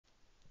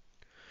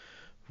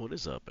What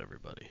is up,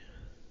 everybody?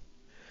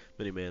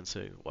 Miniman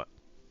saying, "What?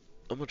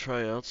 I'm gonna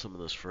try out some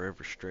of this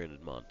Forever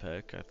Stranded mod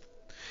pack.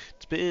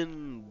 It's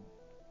been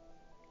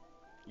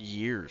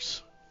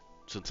years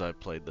since I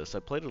played this. I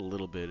played it a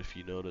little bit, if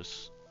you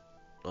notice,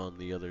 on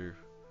a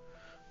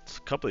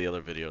couple of the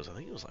other videos. I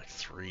think it was like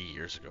 3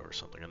 years ago or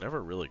something. I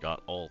never really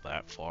got all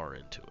that far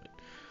into it,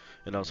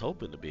 and I was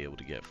hoping to be able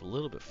to get a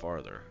little bit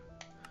farther.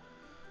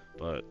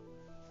 But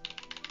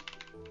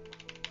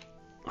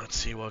let's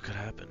see what could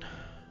happen.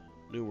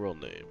 New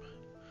world name,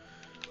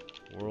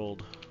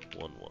 World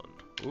 1-1.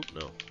 Oop,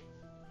 no.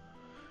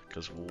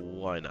 Because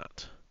why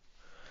not?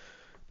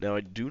 Now,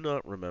 I do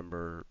not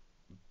remember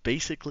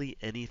basically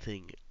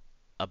anything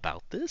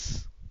about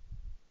this.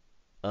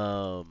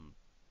 Um,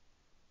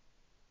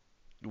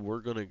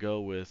 we're going to go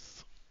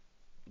with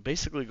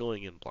basically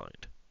going in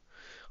blind.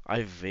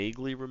 I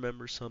vaguely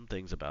remember some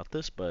things about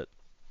this, but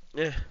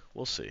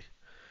we'll see.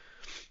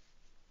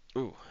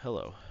 Ooh,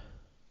 hello.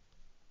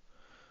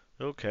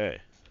 Okay.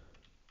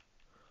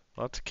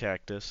 Lots of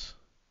cactus.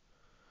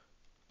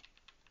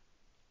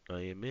 I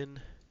am in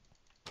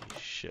a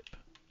ship.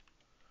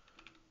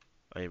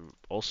 I am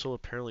also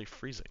apparently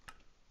freezing.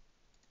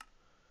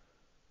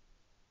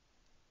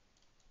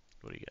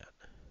 What do you got?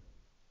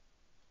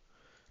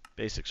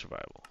 Basic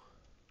survival.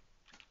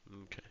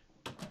 Okay.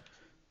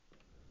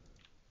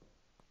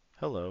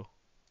 Hello.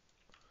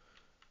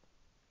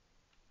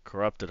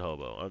 Corrupted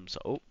hobo.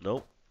 Oh,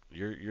 nope.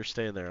 You're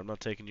staying there. I'm not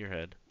taking your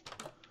head.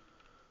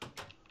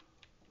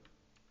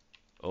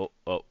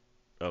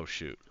 Oh,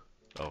 shoot.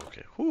 Oh,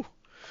 okay. Whew.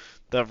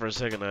 Thought for a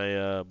second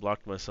I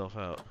blocked myself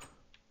out.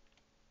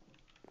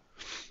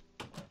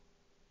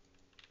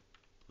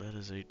 That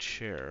is a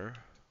chair.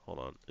 Hold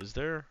on. Is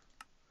there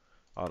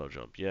auto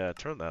jump? Yeah,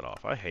 turn that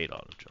off. I hate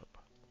auto jump.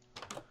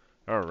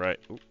 Alright.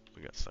 Oop,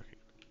 we got stuck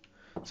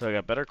again. So I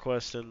got better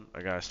question.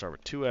 I gotta start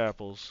with 2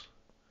 apples.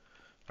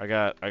 I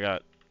got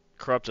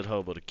corrupted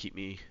hobo to keep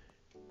me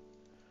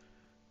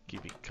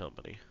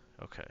company.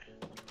 Okay.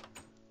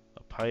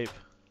 A pipe.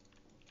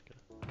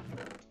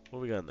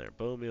 What we got in there?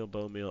 Bone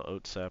meal,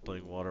 oat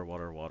sapling, water.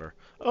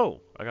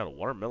 Oh, I got a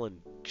watermelon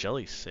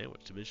jelly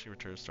sandwich. Diminishing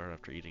return start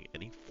after eating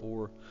any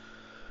 4.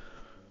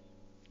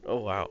 Oh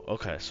wow.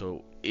 Okay,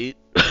 so it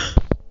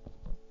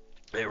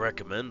it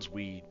recommends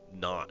we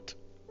not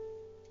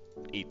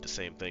eat the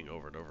same thing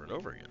over and over and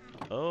over again.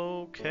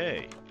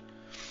 Okay.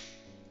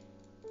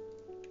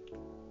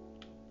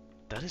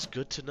 That is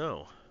good to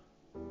know.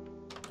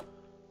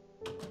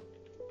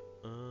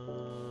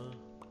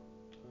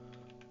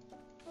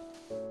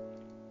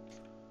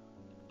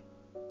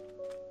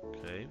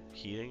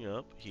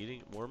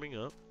 Okay, warming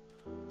up.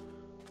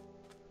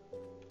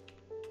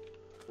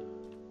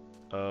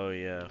 Oh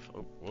yeah.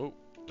 Oh, whoa.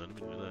 Didn't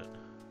even do that.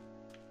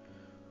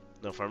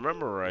 Now, if I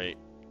remember right,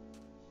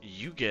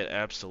 you get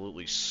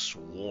absolutely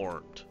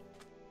swarmed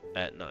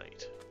at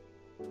night.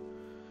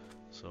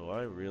 So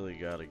I really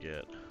gotta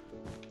get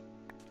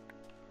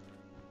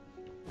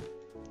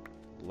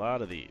a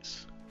lot of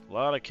these. A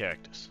lot of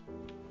cactus.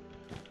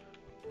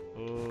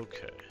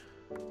 Okay.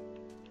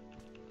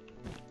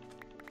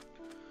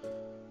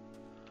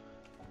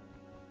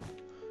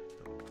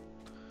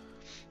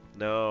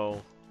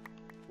 Now,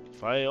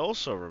 if I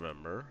also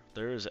remember,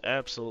 there is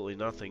absolutely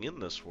nothing in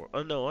this world.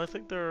 Oh no, I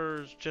think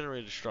there's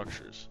generated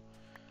structures.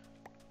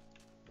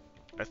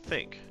 I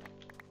think.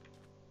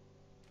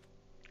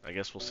 I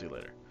guess we'll see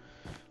later.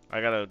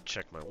 I gotta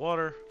check my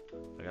water.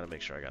 I gotta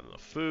make sure I got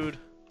enough food.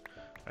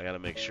 I gotta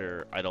make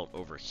sure I don't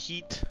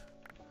overheat.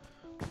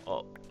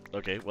 Oh,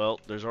 okay, well,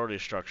 there's already a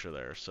structure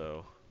there,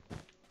 so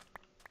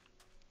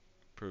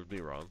proved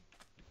me wrong.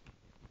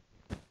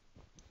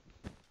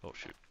 Oh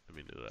shoot, let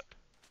me do that.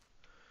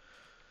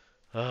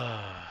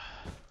 Ah,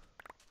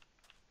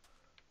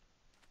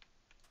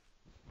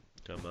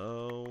 come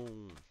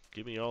on,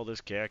 give me all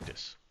this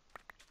cactus.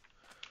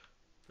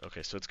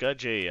 Okay, so it's got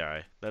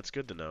JEI. That's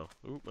good to know.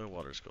 Oop, my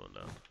water's going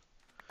down.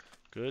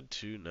 Good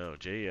to know.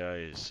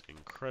 JEI is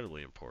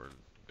incredibly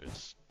important.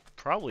 It's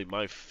probably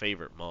my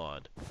favorite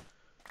mod.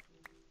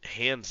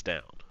 Hands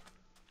down.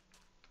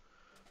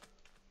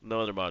 No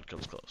other mod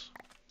comes close.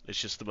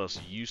 It's just the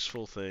most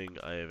useful thing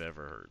I have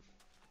ever heard.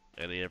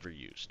 And ever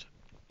used.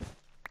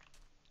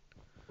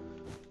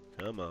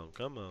 Come on,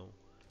 come on.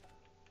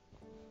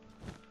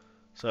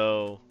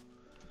 So,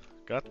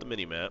 got the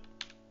mini-map.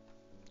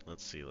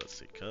 Let's see,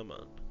 come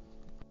on.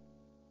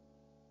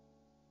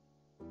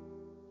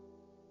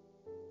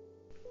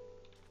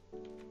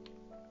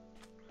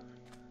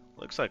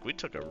 Looks like we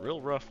took a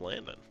real rough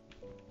landing.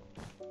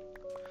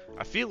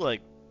 I feel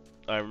like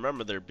I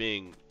remember there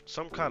being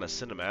some kind of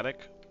cinematic,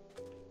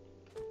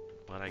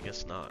 but I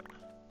guess not.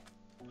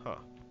 Huh.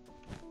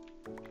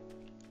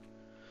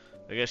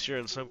 I guess you're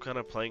in some kind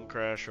of plane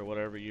crash or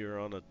whatever, you're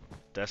on a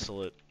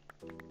desolate,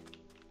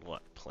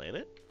 what,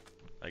 planet?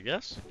 I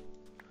guess?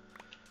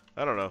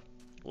 I don't know.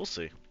 We'll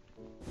see.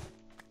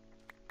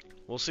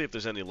 We'll see if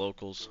there's any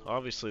locals.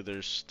 Obviously,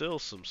 there's still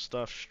some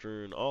stuff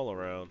strewn all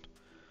around.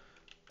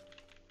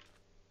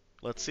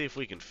 Let's see if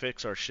we can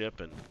fix our ship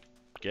and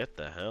get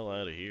the hell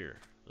out of here.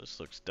 This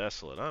looks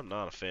desolate. I'm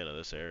not a fan of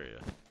this area.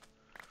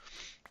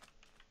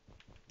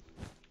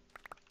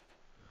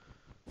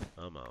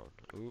 I'm on.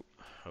 Oop.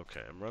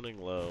 Okay, I'm running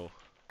low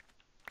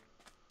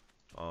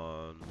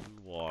on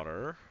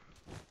water.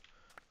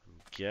 I'm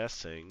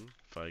guessing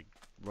if I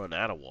run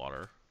out of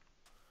water,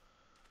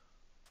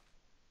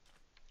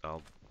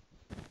 I'll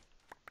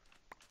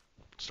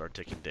start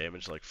taking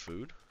damage like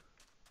food.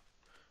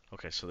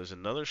 Okay, so there's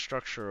another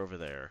structure over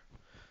there.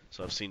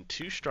 So I've seen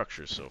 2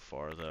 structures so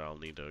far that I'll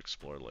need to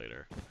explore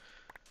later.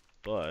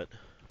 But,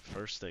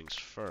 first things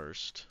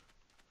first.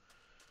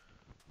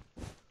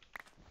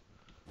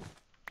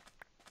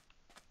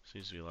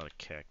 Seems to be a lot of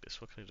cactus.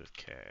 What can I do with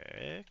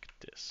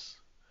cactus?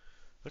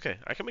 Okay,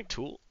 I can make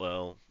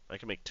I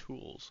can make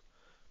tools.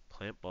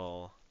 Plant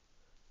ball,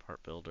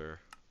 part builder,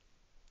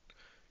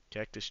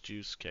 cactus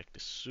juice,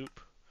 cactus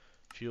soup,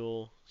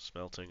 fuel,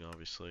 smelting,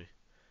 obviously.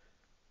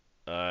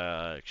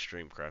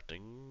 Extreme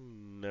crafting.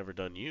 Never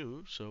done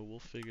you, so we'll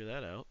figure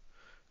that out.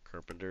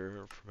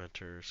 Carpenter,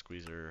 fermenter,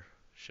 squeezer,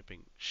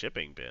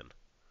 shipping bin.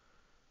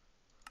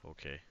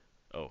 Okay.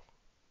 Oh.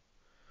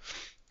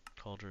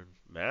 Cauldron,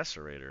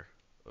 macerator.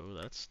 Oh,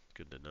 that's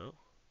good to know.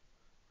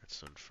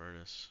 Redstone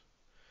furnace.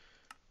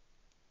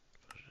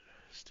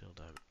 Steel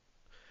diamond.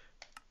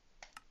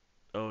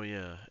 Oh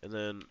yeah, and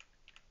then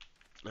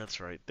that's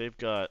right. They've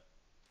got.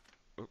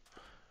 Oh,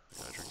 I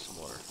gotta drink some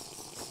water.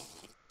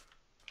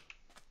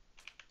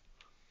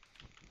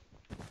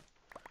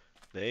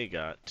 They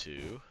got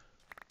to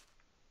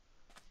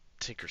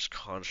Tinker's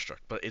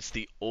Construct, but it's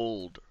the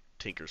old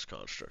Tinker's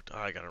Construct. Oh,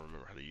 I gotta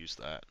remember how to use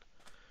that.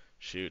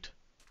 Shoot.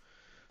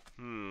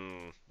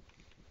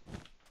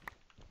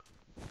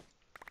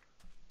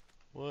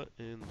 What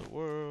in the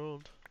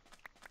world?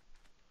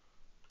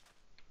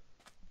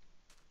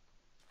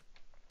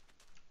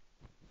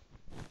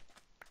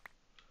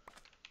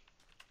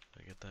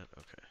 Did I get that?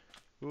 Okay.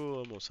 Ooh,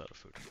 almost out of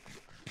food.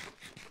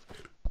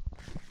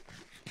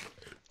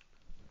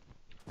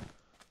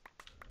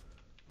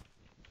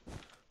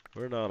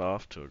 We're not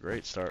off to a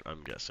great start,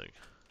 I'm guessing.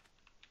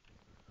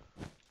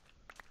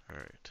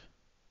 Alright.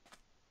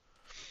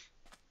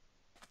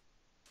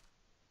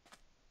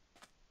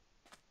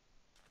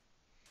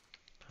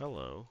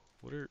 Hello.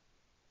 What are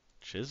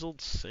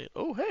chiseled sand?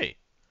 Oh, hey!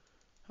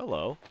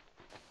 Hello.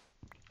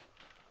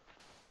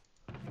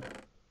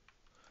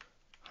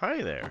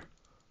 Hi there.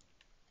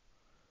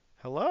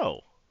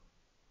 Hello.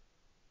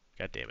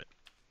 God damn it.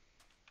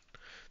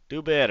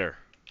 Do better.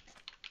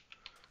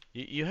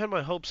 You had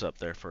my hopes up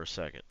there for a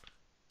second.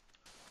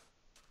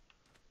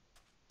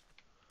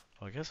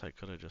 Well, I guess I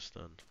could have just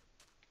done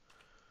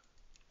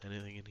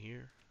anything in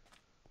here.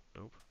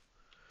 Nope.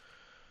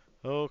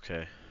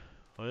 Okay.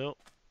 Well.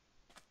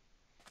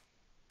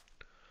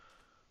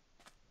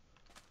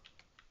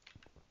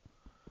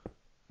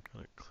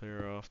 Gotta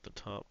clear off the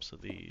tops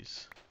of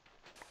these.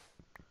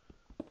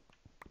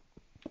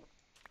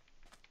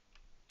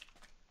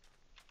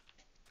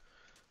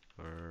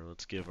 Or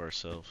let's give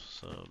ourselves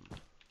some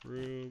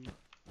room.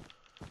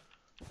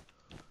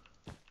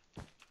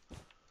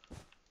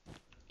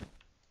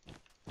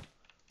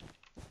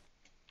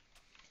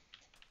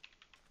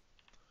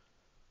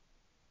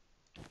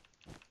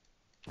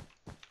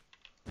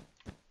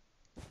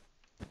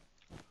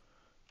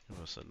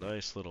 Give us a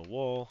nice little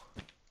wall.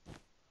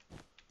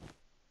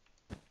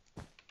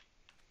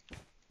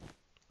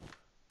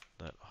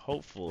 That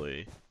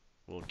hopefully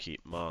will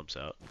keep mobs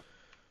out.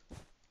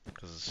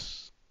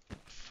 Because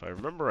if I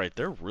remember right,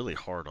 they're really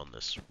hard on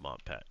this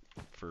mod pack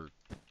for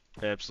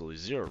absolutely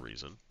zero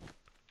reason.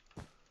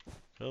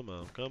 Come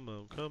on, come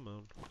on, come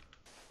on.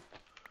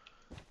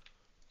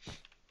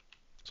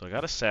 So I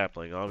got a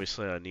sapling.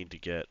 Obviously I need to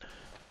get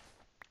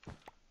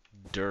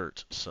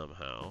dirt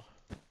somehow.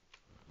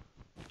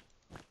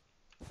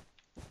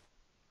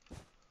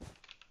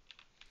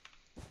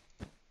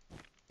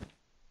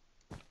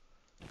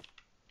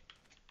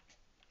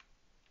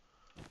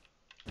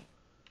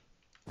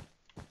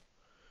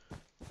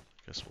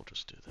 Guess we'll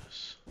just do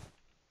this.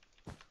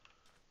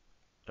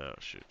 Oh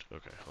shoot.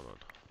 Okay, hold on.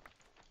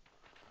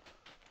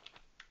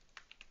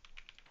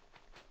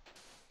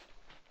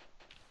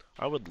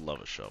 I would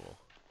love a shovel,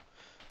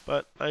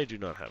 but I do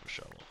not have a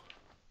shovel.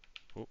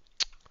 Oh,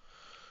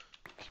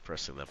 keep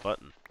pressing that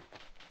button.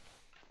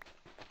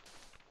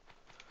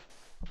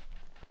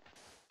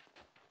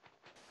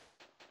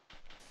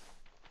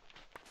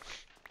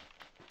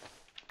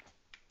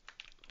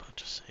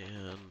 Bunch of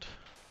sand.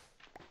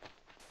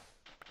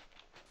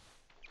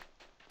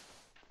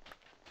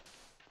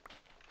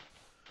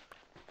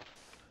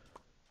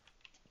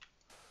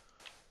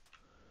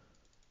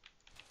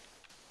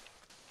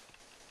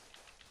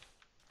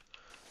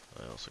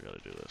 I also gotta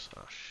do this.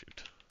 Ah,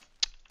 shoot.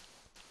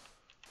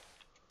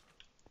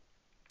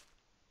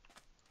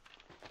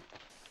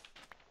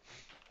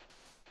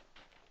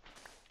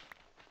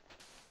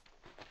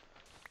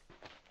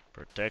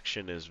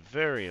 Protection is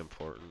very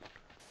important.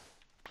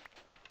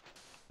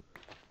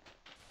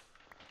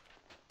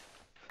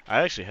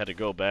 I actually had to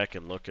go back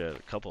and look at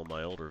a couple of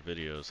my older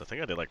videos. I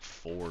think I did like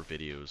 4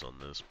 videos on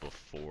this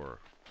before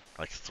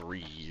like 3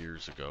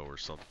 years ago or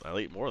something. I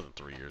think more than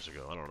 3 years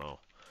ago. I don't know.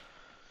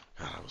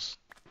 God, that was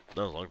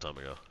a long time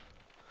ago.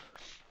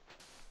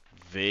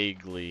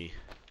 Vaguely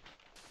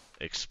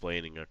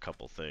explaining a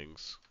couple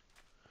things.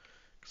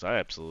 Because I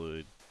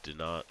absolutely did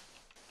not.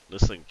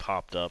 This thing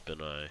popped up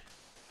and I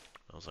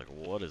was like,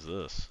 what is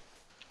this?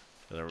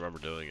 And I remember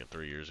doing it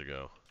 3 years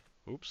ago.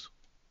 Oops.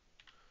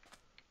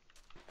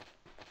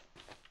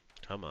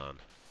 Come on.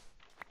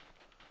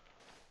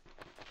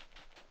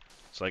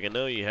 So like I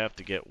know you have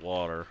to get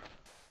water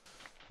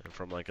and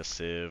from like a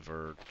sieve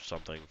or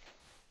something.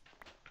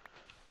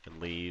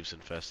 And leaves,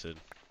 infested.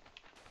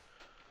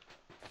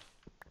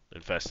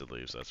 Infested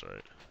leaves, that's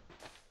right.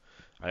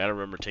 I gotta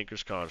remember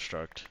Tinker's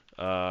Construct.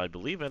 I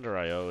believe Ender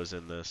IO is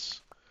in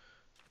this.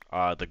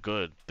 The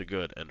good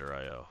Ender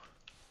IO.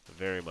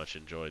 Very much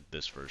enjoyed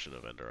this version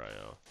of Ender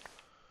IO.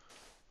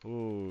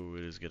 Ooh,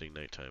 it is getting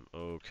nighttime.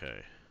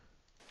 Okay.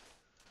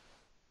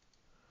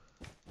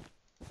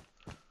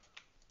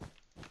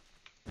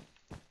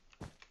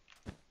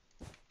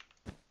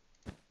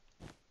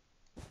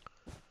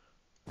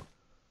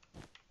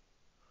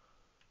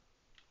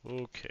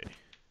 Okay.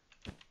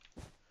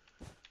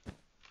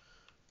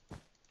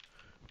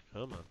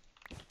 Come on.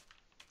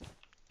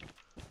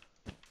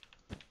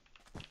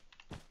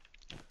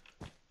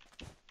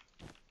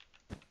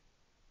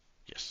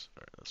 Yes.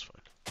 Alright, that's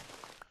fine.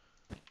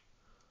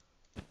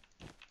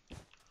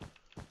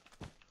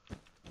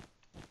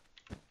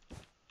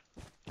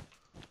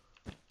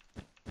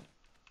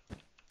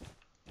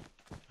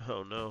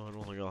 Oh no, I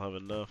don't think I'll have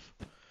enough.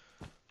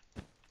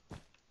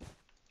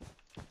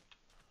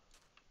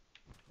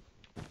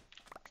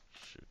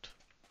 Shoot.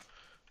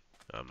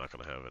 I'm not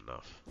gonna have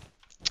enough.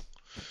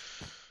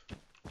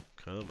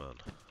 Come on.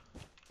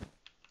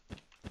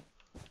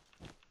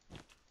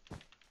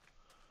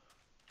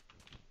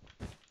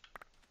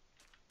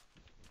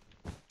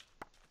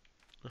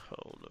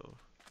 Oh no.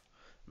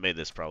 Made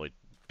this probably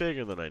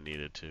bigger than I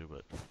needed to,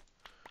 but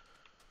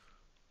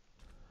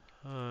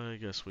I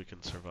guess we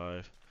can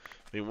survive.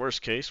 I mean,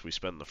 worst case, we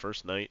spend the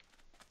first night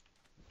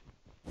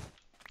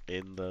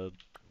in the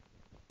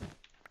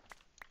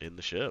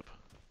ship.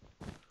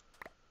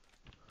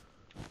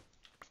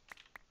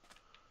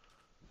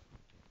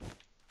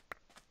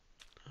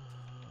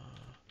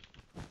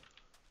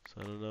 Is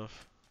that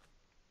enough?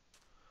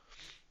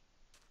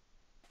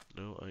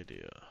 No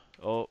idea.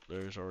 Oh,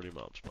 there's already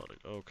mob spawning.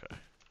 Okay.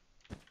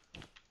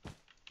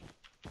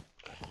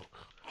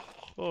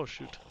 Oh,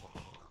 shoot.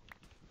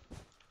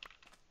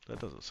 That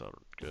doesn't sound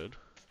good.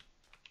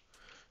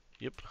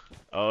 Yep.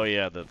 Oh,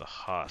 yeah, they're the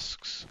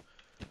husks.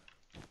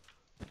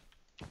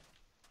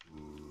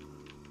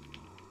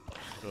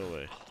 Go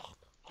away.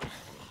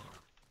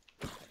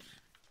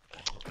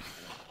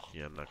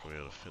 Yeah, I'm not going to be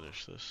able to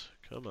finish this.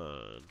 Come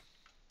on.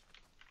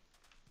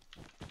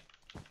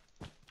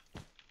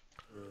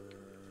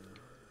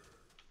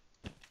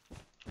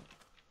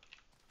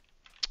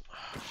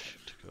 Oh,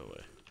 shoot. Go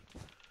away.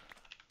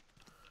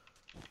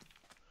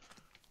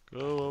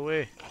 Go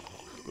away.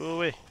 Go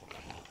away.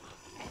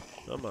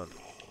 Come on.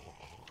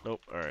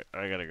 Nope. Alright,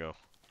 I gotta go.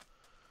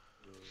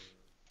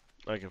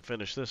 I can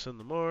finish this in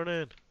the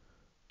morning.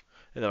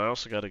 And then I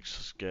also gotta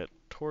get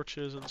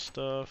torches and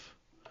stuff.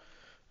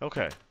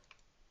 Okay.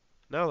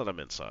 Now that I'm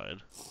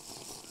inside,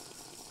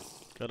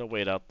 gotta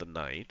wait out the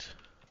night.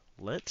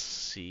 Let's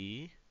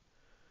see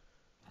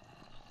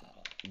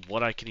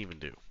what I can even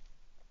do.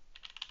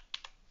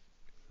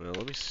 Well,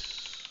 let me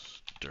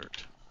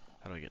dirt.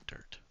 How do I get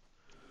dirt?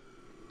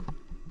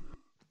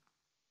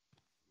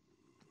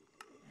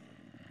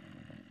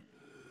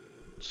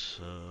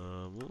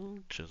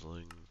 Some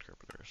chiseling,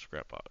 carpenter,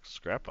 scrap box.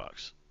 Scrap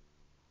box.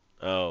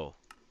 Oh.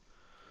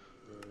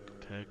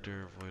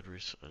 Compactor, void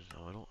resource.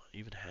 No, I don't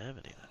even have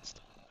any of that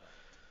stuff.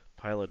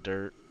 Pile of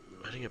dirt.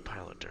 I didn't get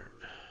pile of dirt.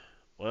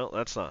 Well,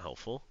 that's not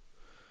helpful.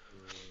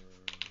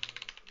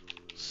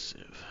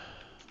 Sieve.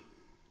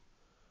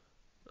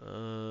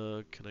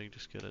 Can I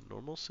just get a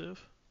normal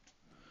sieve?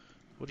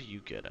 What do you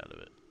get out of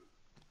it?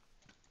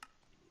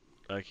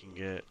 I can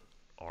get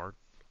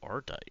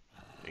ardite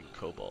and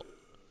cobalt.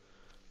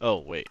 Oh,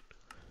 wait.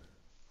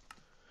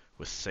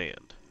 With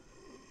sand.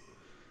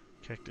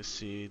 Cactus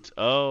seeds.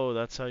 Oh,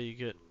 that's how you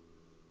get...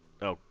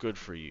 Oh, good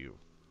for you.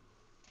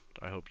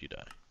 I hope you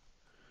die.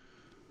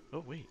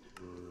 Oh, wait.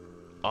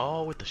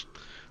 Oh, with the...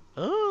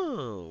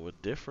 Oh,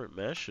 with different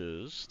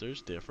meshes,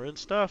 there's different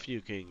stuff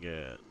you can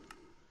get.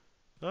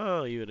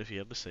 Oh, even if you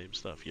have the same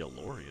stuff.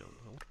 Yellorium.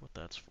 I wonder what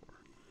that's for.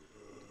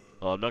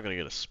 Well, I'm not going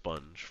to get a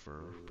sponge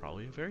for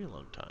probably a very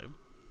long time.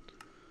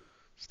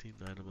 Steam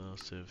dynamo,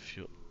 sieve,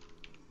 fuel...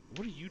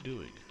 What are you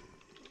doing?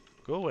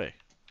 Go away.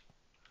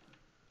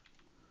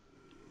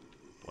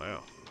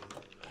 Wow.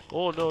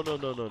 Oh, no, no,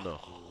 no, no,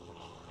 no.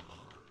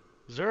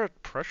 Is there a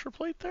pressure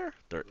plate there?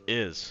 There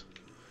is.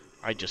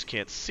 I just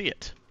can't see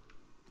it.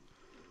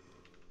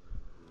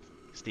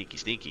 Sneaky,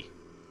 sneaky.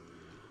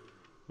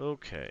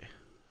 Okay.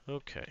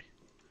 Okay.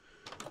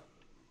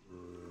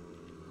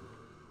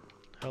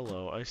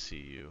 Hello, I see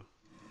you.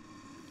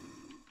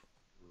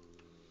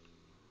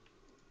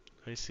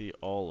 I see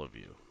all of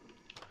you.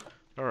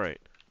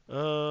 Alright.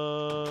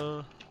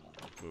 Move.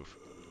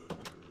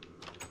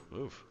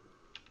 Move.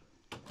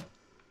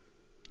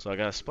 So I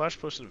got a splash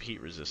potion of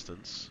heat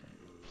resistance.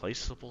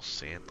 Placeable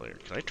sand layer.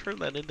 Can I turn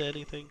that into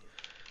anything?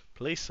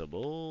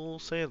 Placeable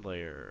sand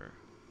layer.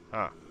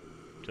 Ah,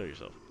 kill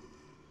yourself.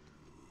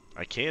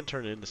 I can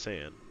turn it into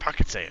sand.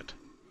 Pocket sand!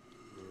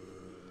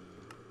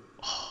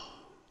 Oh,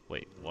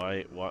 wait,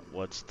 why,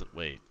 what's the,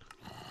 wait.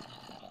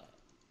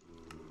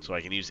 So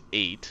I can use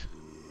 8.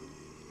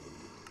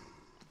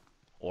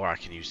 Or I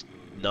can use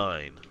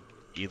 9.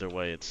 Either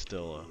way, it's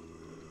still a...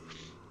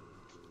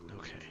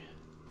 Okay.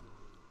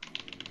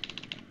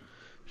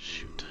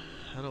 Shoot.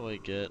 How do I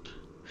get...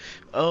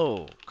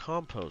 Oh,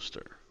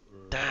 composter.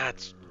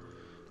 That's...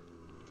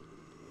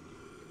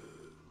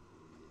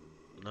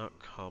 Not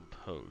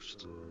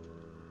compost.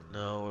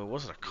 No, it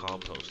wasn't a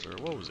composter.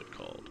 What was it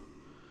called?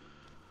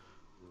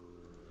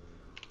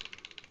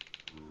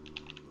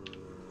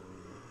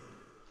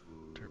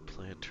 Dirt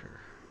planter.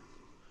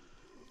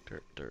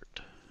 Dirt,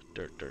 dirt.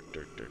 Dirt, dirt,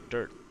 dirt, dirt,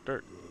 dirt,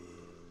 dirt.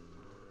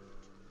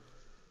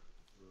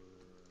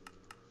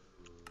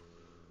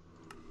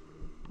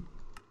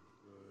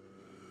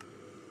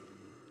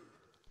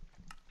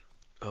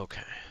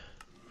 Okay.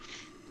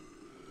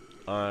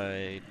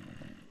 I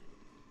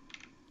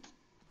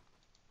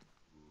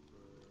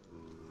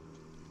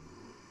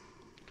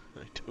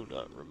do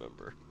not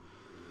remember.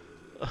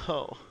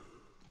 Oh.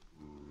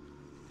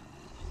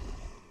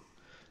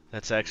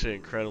 That's actually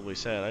incredibly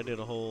sad. I did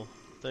a whole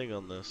thing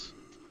on this.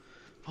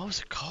 What was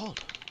it called?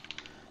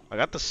 I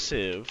got the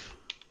sieve.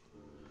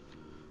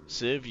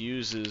 Sieve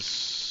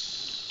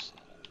uses...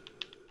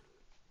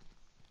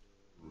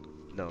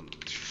 No.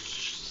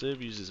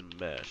 Sieve uses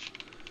mesh.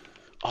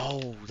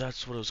 Oh,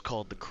 that's what it was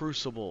called. The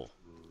crucible.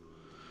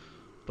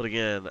 But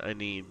again, I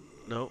need...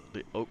 No,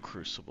 the oak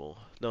crucible.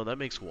 No, that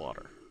makes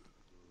water.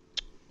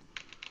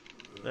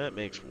 That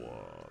makes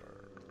water.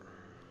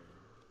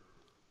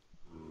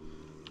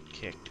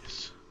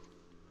 Cactus.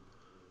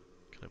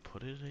 Can I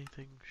put in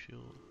anything?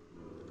 Shield.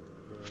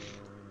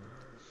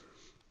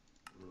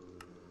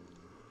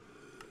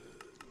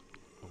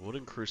 A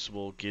wooden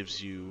crucible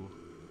gives you...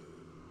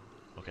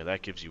 Okay,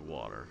 that gives you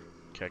water.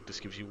 Cactus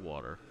gives you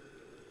water.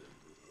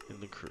 In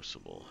the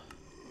crucible.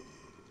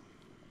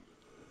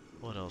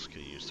 What else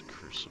can you use the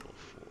crucible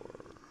for?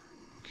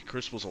 Okay,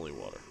 crucible's only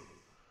water.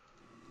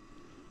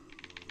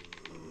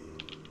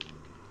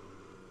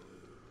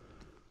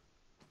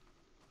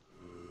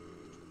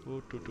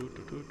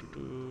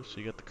 So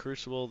you got the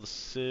crucible, the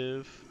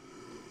sieve.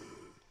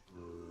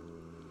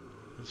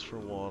 This for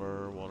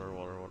water, water,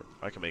 water, water.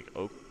 I can make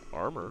oak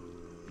armor.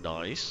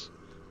 Nice.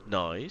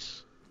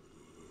 Nice.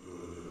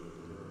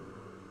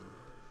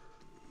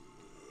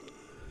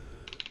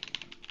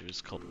 It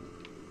was called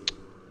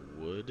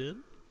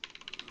wooden.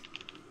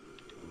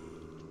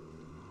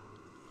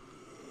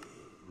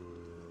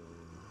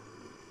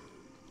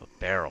 A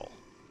barrel.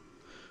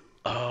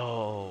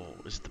 Oh,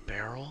 is it the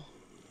barrel?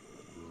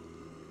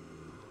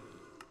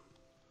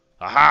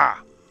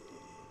 Aha!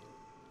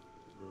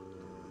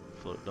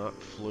 Not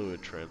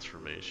fluid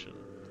transformation.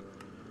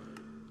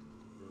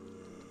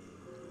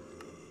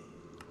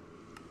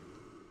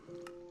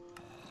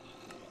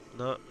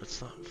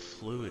 It's not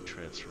fluid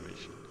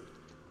transformation.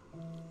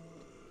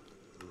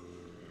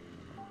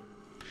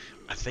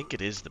 I think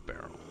it is the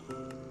barrel.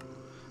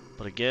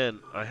 But again,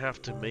 I have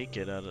to make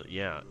it out of...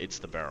 Yeah, it's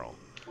the barrel.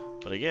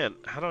 But again,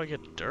 how do I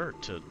get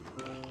dirt to...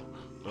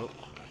 Oh.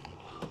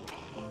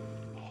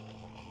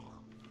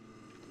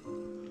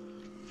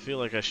 I feel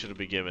like I should have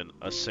been given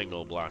a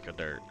single block of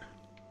dirt.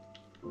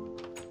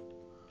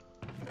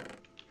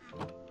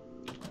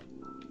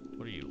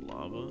 What are you,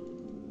 lava?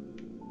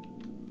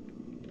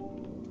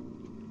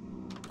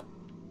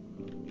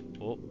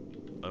 Oh,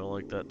 I don't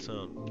like that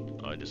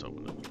sound. Oh, I just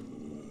opened it.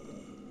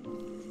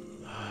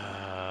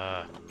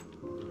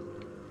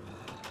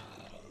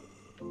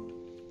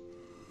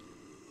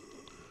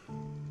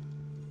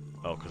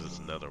 Oh, because it's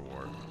nether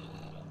wart.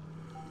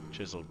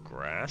 Chiseled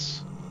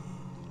grass?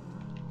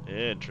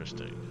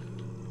 Interesting.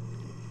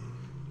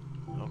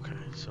 Okay,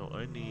 so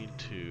I need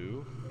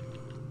to...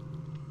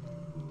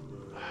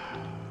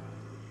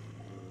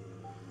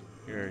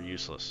 You're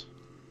useless.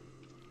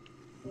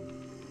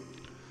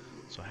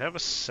 So I have a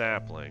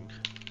sapling.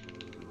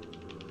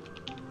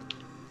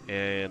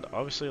 And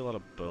obviously a lot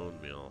of bone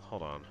meal.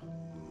 Hold on.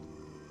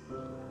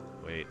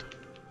 Wait.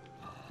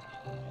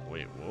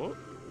 Wait, what?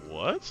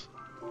 What?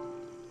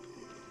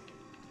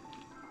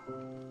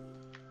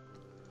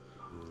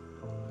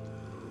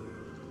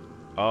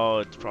 Oh,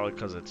 it's probably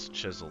because it's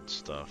chiseled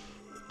stuff.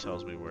 It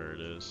tells me where it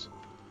is.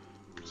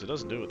 Because it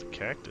doesn't do it with the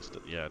cactus.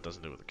 Yeah, it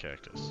doesn't do it with the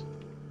cactus.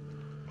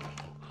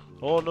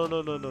 Oh, no,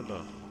 no, no, no,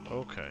 no.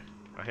 Okay.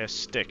 I have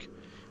stick.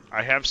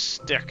 I have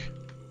stick.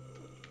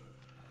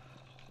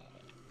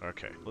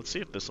 Okay, let's see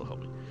if this will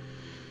help me.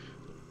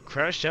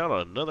 Crash down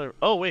on another...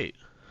 Oh, wait.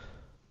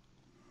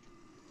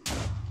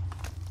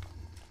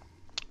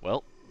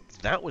 Well,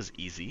 that was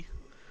easy.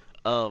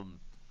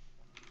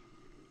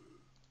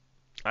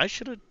 I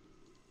should have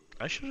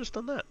just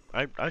done that.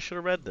 I should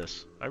have read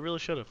this. I really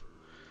should have.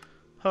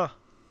 Huh.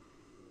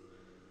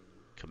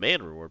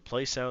 Command reward.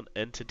 Play sound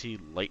entity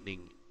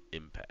lightning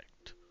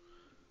impact.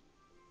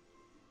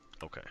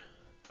 Okay.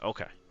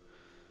 Okay.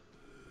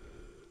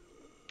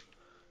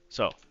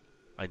 So,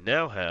 I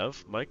now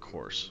have my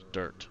coarse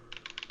dirt.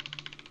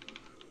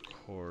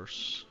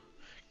 Coarse.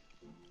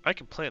 I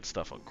can plant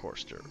stuff on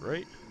coarse dirt,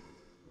 right?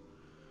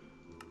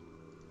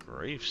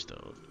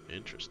 Gravestone.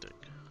 Interesting.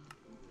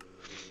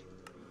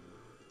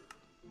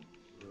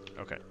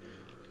 Okay.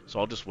 So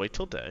I'll just wait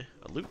till day.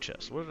 A loot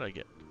chest. What did I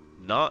get?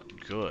 Not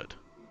good.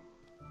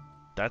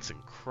 That's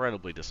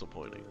incredibly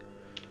disappointing.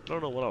 I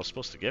don't know what I was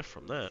supposed to get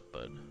from that,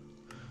 but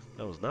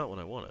that was not what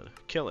I wanted.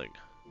 Killing.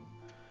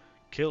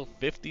 Kill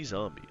 50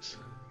 zombies.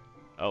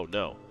 Oh,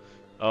 no.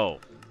 Oh,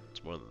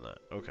 it's more than that.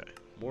 Okay.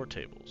 More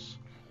tables.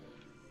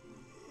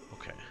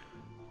 Okay.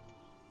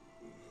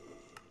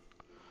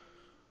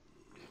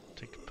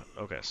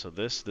 Okay, so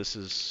this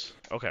is...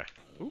 Okay.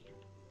 Oop.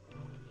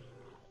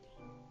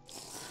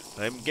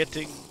 I'm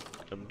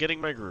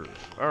getting my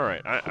groove.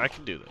 Alright, I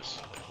can do this.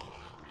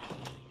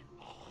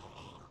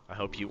 I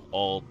hope you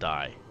all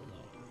die.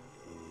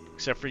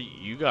 Except for you,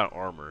 you got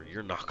armor.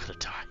 You're not gonna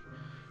die.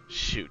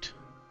 Shoot.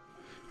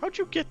 How'd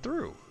you get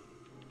through?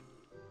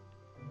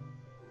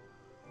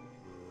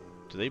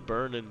 Do they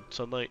burn in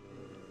sunlight?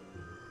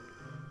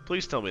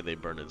 Please tell me they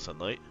burn in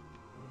sunlight.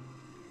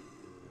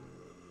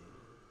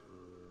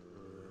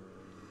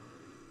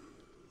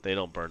 They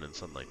don't burn in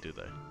sunlight, do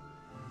they?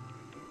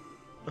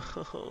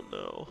 Oh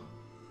no.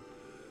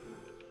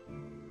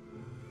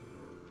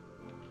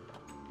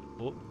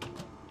 Oh.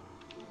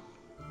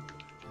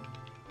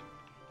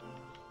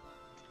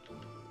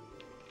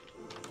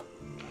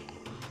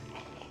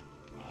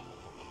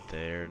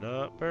 They're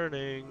not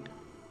burning.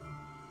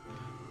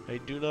 I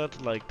do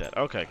not like that.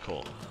 Okay,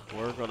 cool.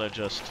 We're gonna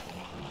just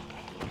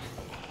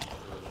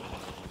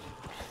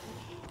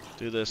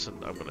do this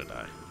and I'm gonna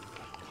die.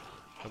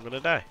 I'm gonna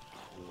die.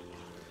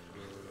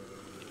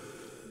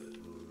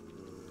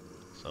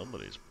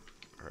 Somebody's...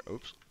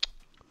 Oops.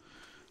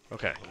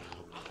 Okay.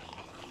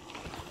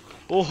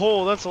 Oh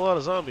ho, that's a lot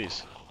of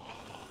zombies.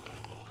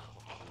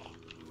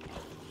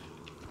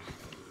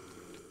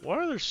 Why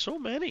are there so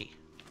many?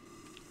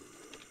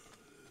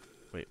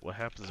 Wait, what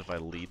happens if I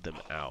lead them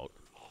out?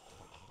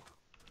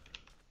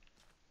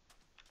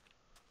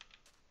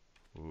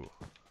 Ooh,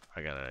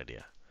 I got an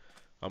idea.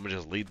 I'm gonna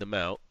just lead them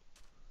out.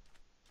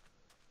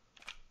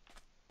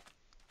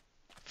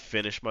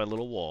 Finish my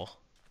little wall.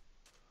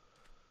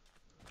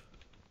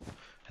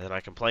 And then I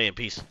can play in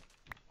peace.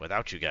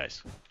 Without you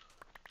guys.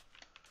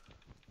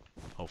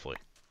 Hopefully.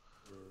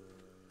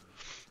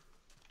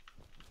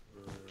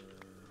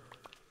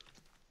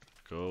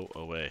 Go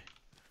away.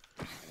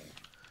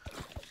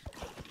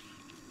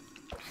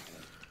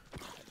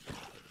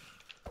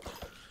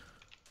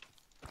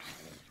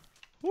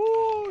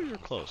 Woo, you're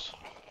close.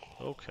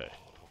 Okay.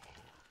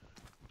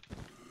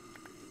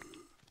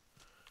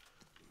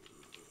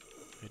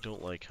 I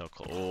don't like how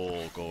close.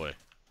 Oh, go away.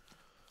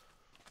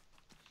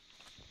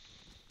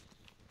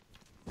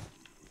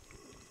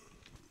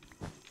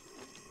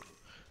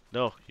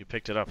 No, you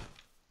picked it up.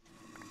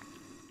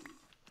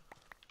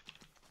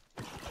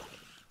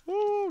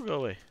 Woo, go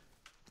away.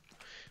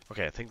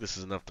 Okay, I think this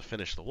is enough to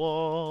finish the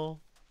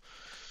wall.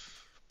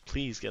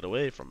 Please get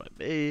away from my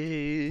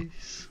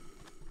base.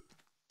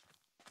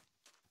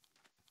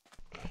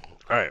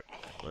 Alright,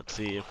 let's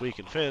see if we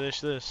can finish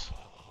this.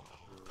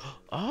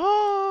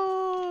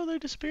 Oh, they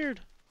disappeared.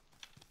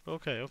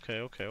 Okay.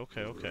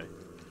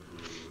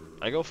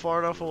 I go far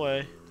enough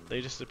away,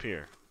 they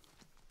disappear.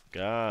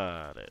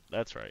 Got it.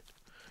 That's right.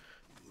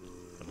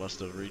 I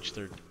must have reached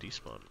their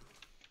despawn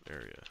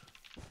area.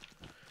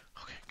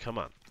 Okay, come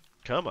on.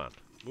 Come on.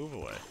 Move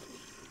away.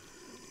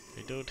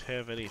 I don't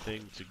have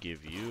anything to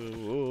give you.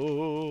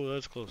 Oh,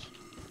 that's close.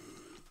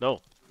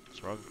 No.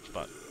 It's wrong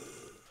spot.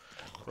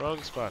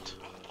 Wrong spot.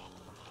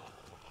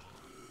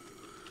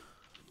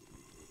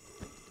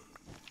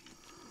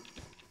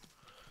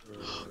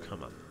 Oh,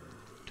 come on.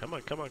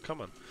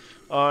 Come on.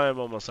 I'm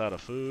almost out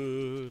of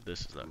food.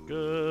 This is not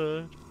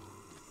good.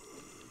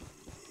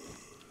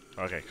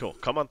 Okay, cool.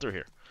 Come on through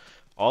here.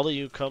 All of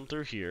you come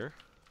through here.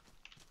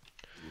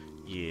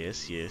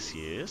 Yes.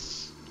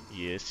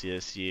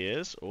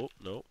 Oh,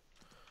 no.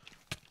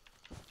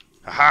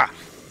 Haha!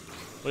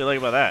 What do you like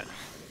about that?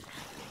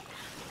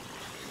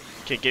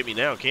 Can't get me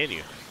now, can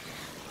you?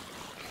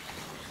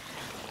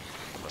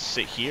 I'm gonna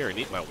sit here and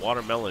eat my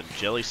watermelon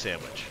jelly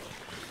sandwich.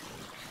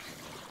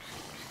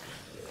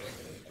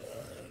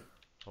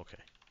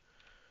 Okay.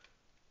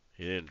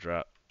 He didn't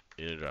drop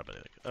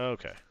anything.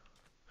 Okay.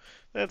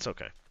 That's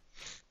okay.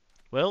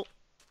 Well,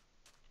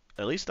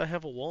 at least I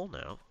have a wall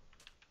now.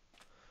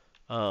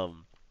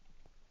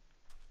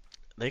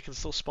 They can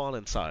still spawn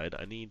inside.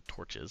 I need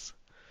torches.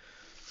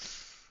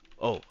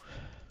 Oh,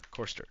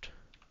 coarse dirt.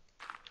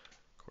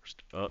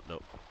 Oh,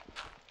 no.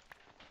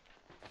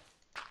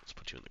 Let's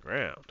put you in the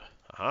ground.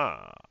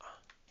 Aha.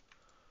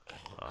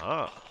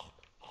 Aha.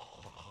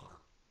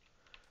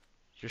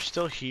 You're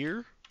still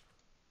here?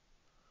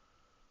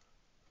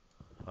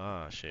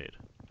 Ah, shade.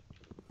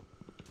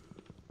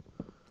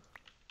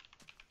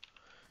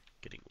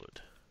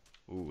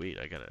 Ooh, wait,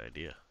 I got an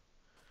idea.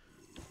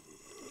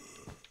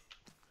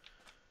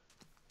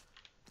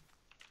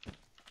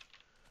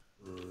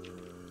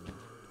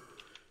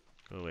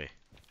 Go away.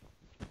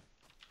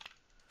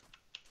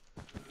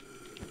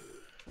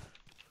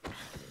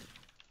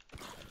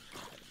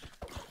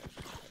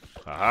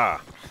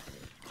 Aha!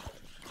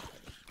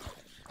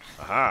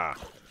 Aha!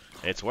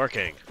 It's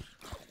working!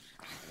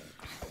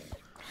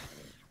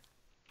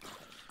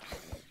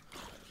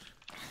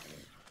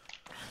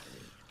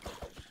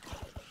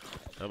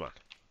 Come on.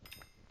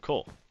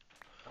 Cool.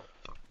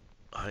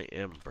 I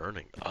am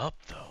burning up,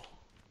 though.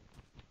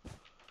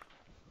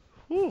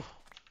 Whew.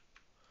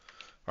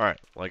 Alright,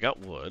 well I got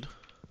wood.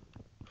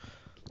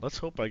 Let's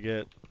hope I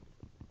get...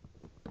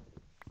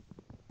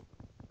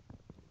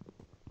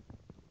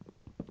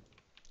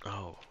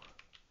 Oh.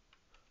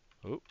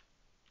 Oh,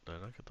 did I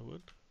not get the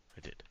wood?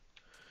 I did.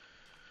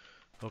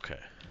 Okay.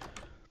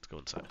 Let's go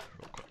inside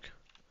real quick.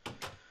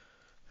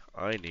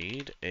 I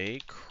need a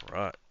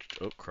crutch.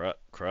 Oh, crutch.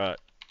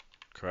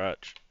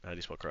 How do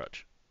you spell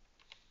crutch?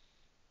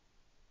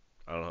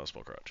 I don't know how to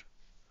spell crutch.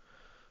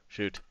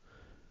 Shoot.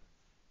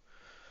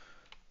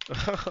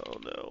 Oh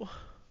no.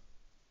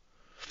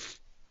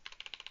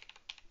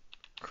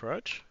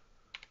 Crutch?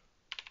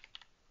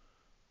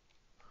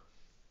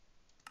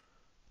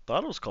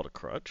 Thought it was called a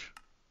crutch.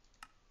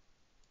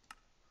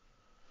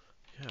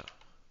 Yeah.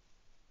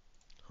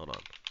 Hold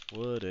on.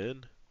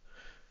 Wooden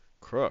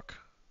crook.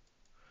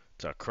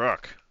 It's a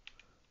crook.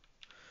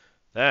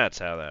 That's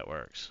how that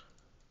works.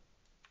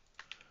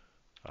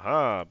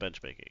 Aha,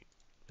 bench making.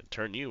 And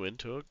turn you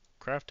into a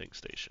crafting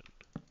station.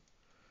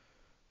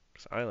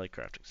 Because I like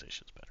crafting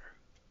stations better.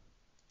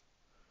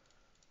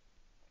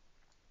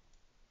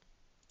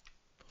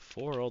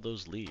 Before all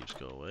those leaves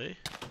go away.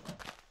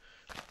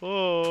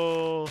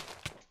 Whoa!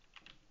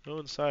 Go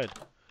inside.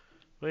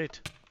 Wait,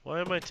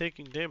 why am I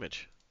taking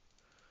damage?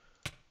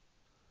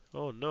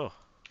 Oh no.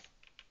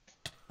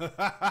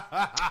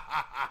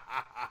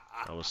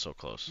 I was so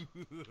close.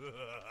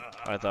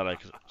 I thought I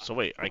could. So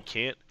wait, I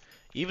can't.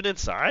 Even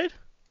inside?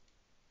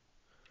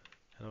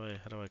 How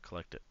do I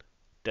collect it?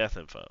 Death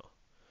info.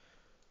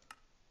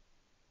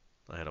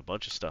 I had a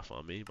bunch of stuff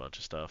on me. Bunch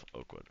of stuff.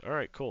 Oakwood. All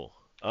right, cool.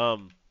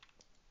 Can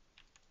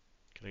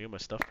I get my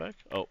stuff back?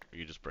 Oh,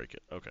 you just break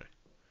it. Okay.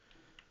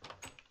 I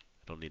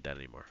don't need that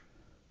anymore.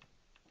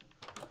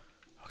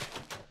 Okay.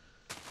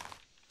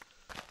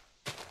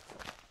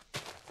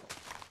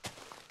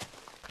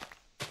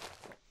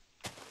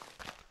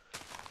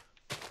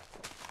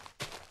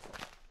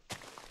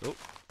 Oh,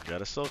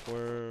 got a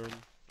silkworm.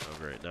 Oh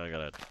great, now I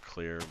gotta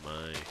clear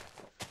my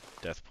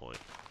death point.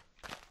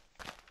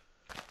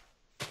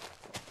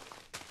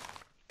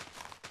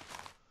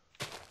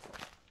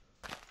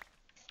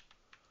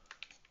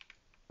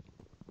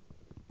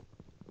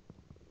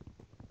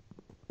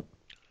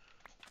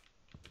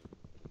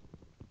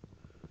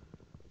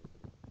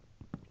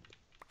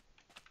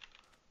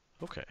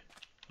 Okay,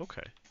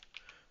 okay,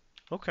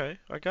 okay.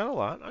 I got a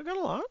lot. I got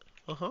a lot.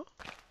 Uh-huh.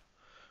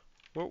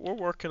 We're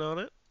working on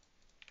it.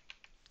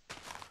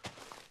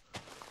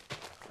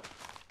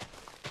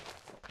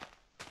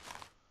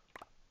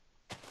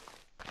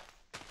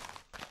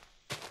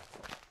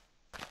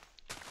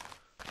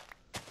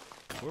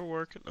 We're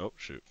working. Oh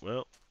shoot.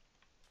 Well,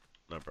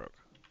 not broke.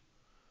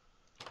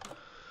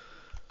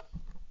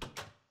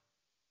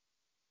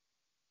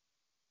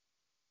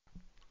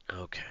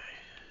 Okay.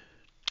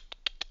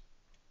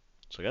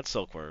 So I got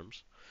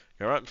silkworms.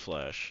 Got rotten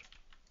flesh.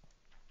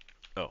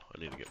 Oh,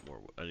 I need to get more.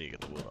 I need to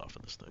get the wood off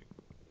of this thing.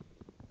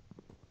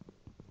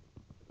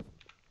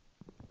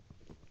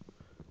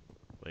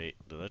 Wait,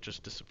 did that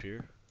just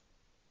disappear?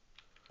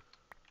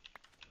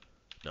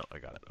 No, I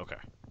got it. Okay.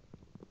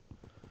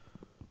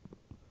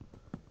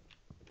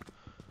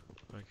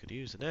 I could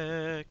use an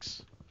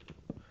axe.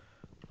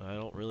 I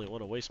don't really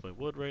want to waste my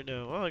wood right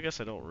now. Well, I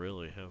guess I don't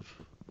really have...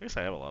 I guess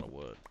I have a lot of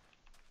wood.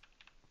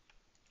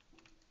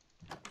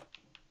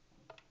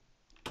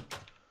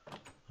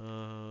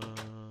 Gotta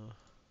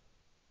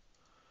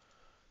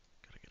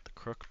get the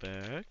crook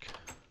back.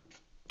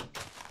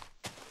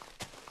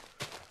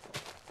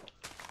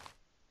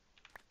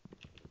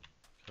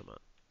 Come on.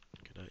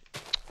 Good night.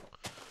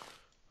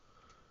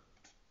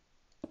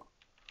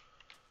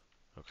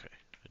 Okay.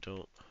 I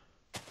don't...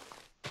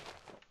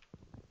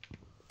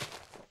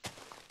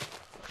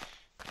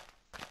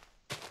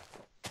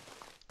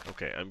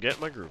 Okay, I'm getting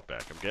my groove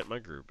back. I'm getting my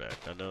groove back.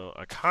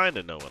 I kind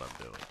of know what I'm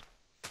doing.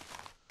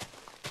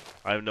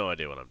 I have no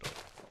idea what I'm doing.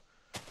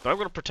 But I'm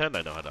going to pretend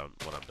I know what I'm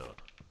doing.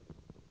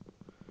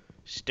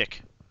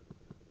 Stick.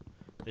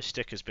 This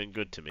stick has been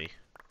good to me.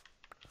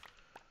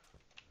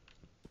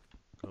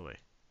 Go away.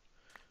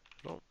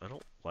 I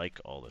don't like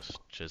all this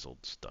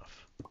chiseled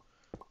stuff.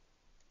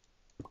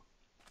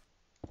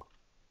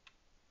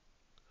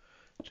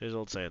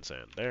 Chiseled sand.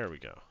 There we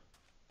go.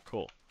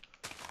 Cool.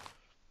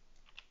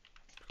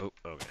 Oh,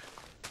 okay.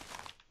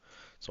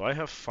 So I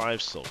have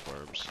 5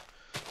 silkworms.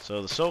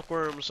 So the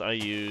silkworms I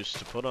use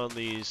to put on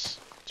these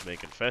to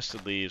make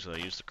infested leaves, and I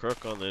use the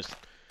crook on this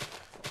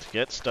to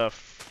get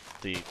stuff,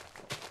 the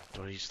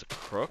Do I use the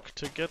crook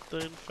to get the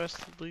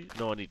infested leaf?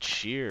 No, I need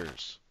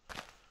shears.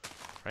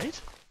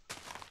 Right?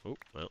 Oh,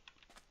 well.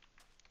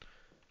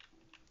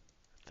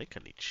 I think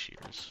I need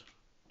shears.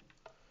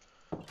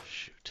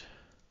 Shoot.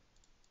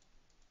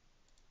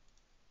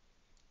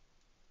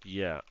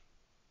 Yeah.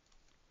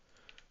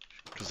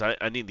 Because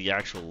I need the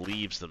actual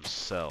leaves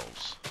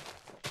themselves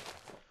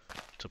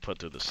to put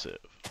through the sieve.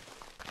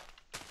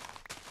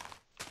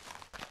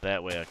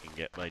 That way I can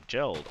get my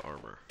gelled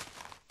armor.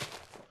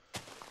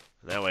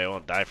 And that way I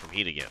won't die from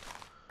heat again.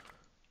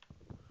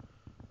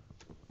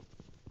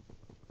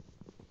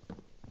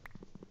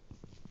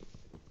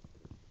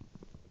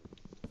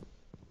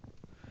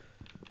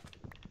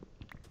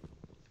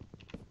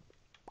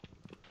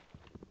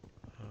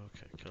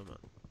 Okay, come on.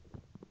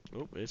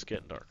 Oh, it's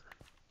getting darker.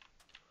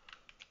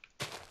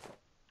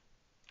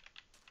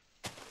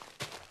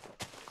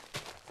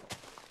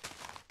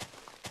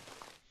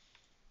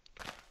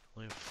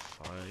 Only have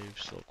 5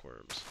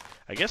 silkworms.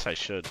 I guess I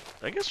should.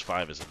 I guess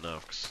 5 is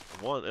enough, because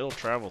one, it'll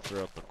travel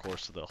throughout the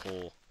course of the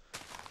whole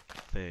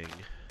thing.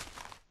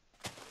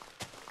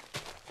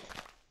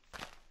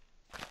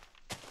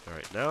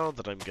 Alright, now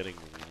that I'm getting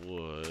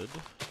wood,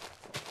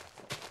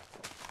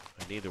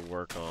 I need to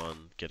work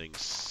on getting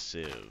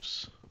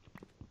sieves.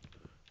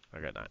 I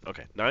got 9.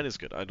 Okay, 9 is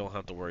good. I don't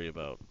have to worry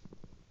about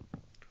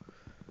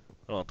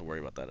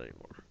that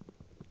anymore.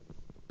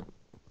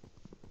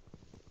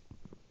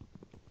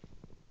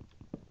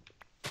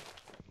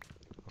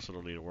 Also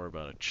don't need to worry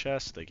about a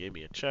chest. They gave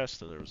me a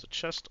chest, and there was a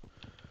chest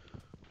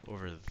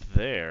over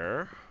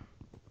there.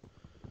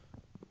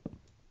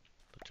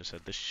 I just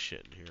had this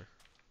shit in here.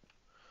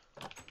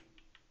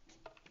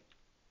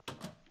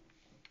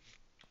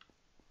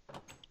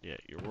 Yeah,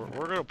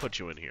 we're gonna put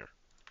you in here,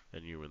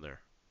 and you in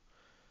there.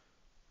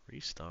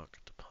 Restock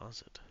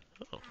deposit.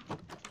 Oh,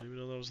 didn't even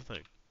know that was a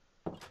thing.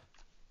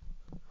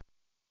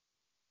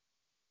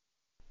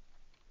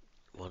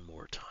 One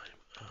more time.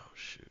 Oh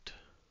shoot.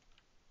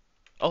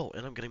 Oh,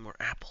 and I'm getting more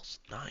apples.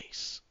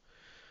 Nice.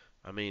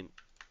 I mean,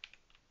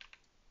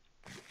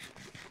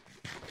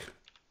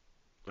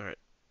 all right.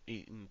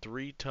 Eating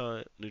 3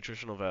 times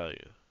nutritional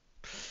value.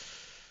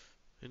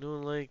 I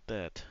don't like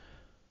that.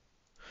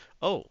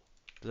 Oh,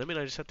 does that mean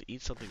I just have to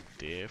eat something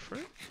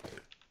different?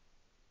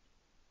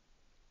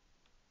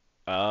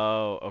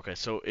 Oh, okay.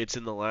 So it's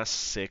in the last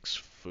 6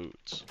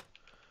 foods.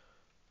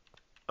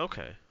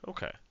 Okay,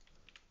 okay.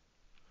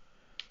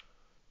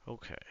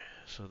 Okay.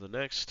 So the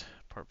next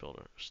part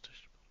builder.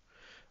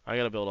 I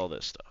gotta build all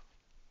this stuff.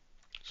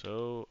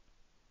 So,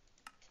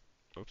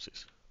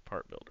 oopsies.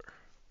 Part builder.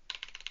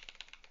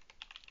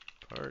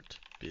 Part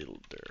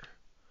builder.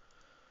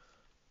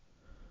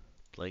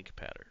 Blank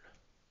pattern.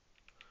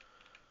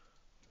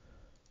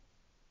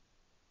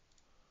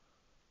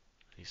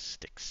 These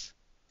sticks.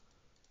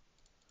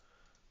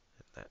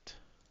 And that.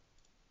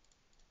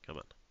 Come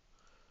on.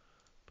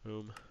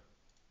 Boom.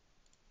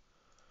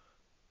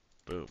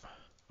 Boom.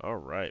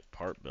 Alright,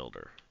 part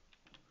builder.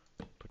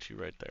 Put you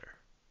right there.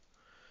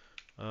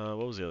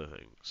 What was the other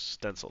thing?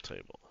 Stencil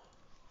table.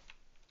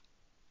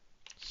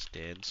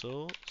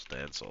 Stencil?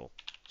 Stencil.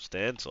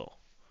 Stencil.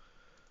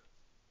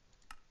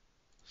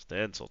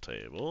 Stencil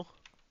table.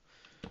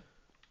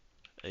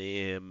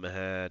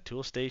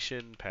 Tool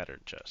station,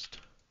 pattern chest.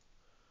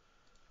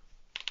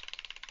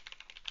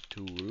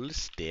 Tool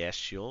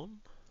station.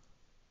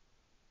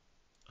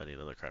 I need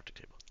another crafting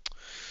table.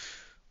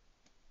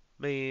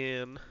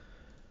 Man.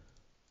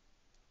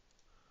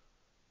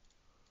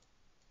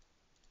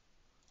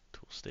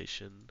 Tool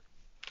station.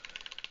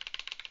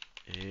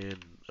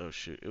 And, oh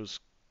shoot, it was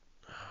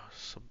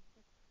some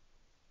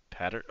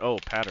pattern. Oh,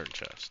 pattern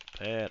chest.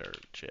 Pattern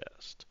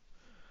chest.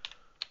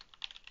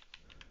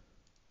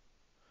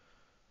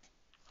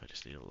 I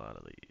just need a lot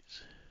of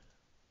these.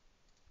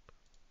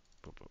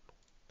 Boom, boom.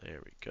 There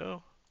we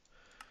go.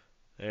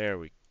 There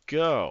we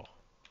go.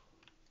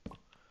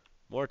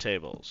 More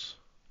tables.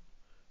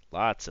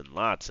 Lots and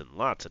lots and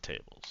lots of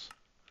tables.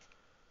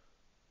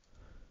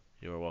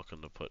 You are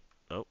welcome to put...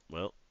 Oh,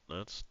 well,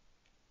 that's...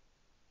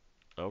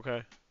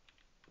 Okay.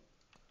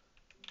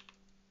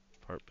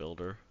 Part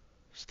builder.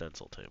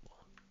 Stencil table.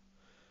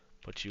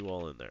 Put you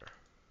all in there.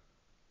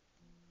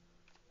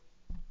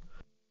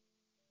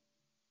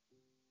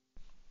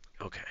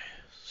 Okay.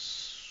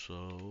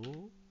 So...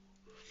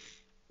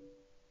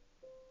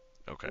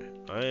 Okay.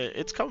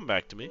 It's coming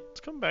back to me. It's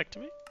coming back to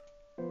me.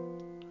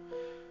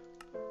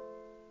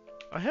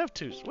 I have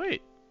to...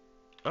 Wait.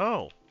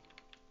 Oh.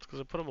 It's because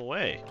I put them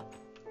away.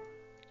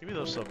 Give me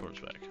those silkworms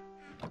back.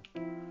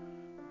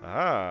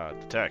 Ah,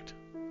 detect.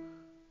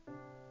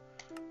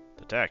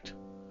 Detect.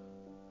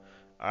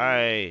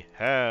 I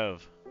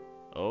have...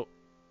 Oh.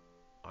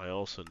 I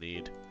also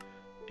need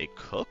a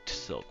cooked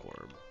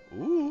silkworm.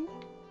 Ooh.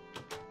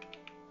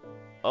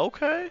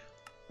 Okay.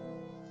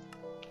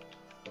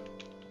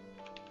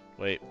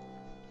 Wait.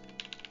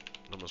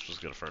 I'm not supposed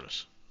to get a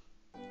furnace.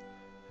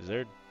 Is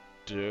there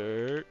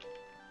dirt?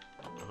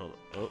 Hold on.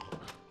 Oh.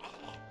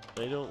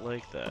 I don't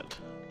like that.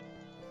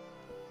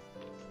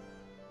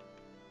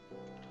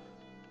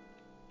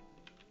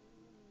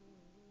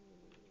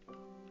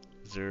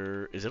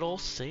 Is it all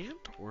sand,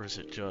 or is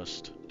it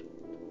just...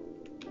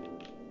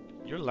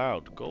 You're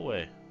loud. Go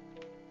away.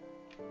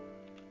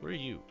 What are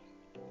you?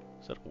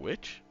 Is that a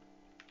witch?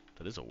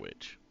 That is a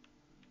witch.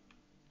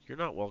 You're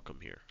not welcome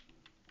here.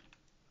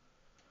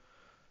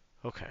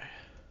 Okay.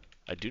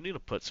 I do need to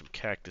put some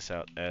cactus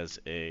out as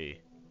a...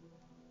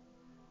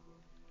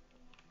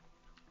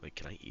 Wait,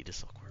 can I eat a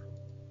silkworm?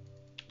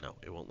 No,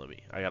 it won't let me.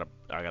 I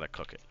gotta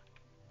cook it.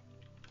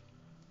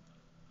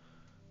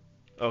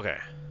 Okay.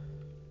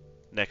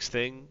 Next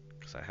thing,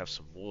 because I have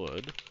some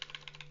wood.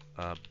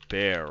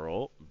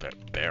 Barrel.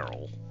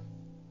 Barrel.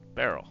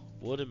 Barrel.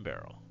 Wooden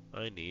barrel.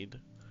 I need...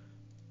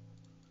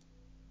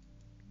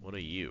 What are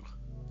you?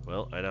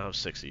 Well, I now have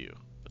 6 of you.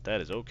 But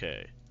that is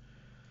okay.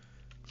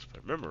 If I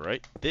remember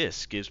right,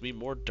 this gives me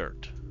more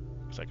dirt.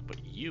 So I can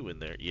put you in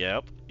there.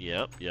 Yep.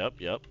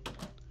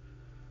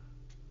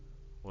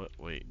 What?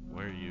 Wait,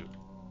 where are you?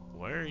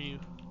 Why are you?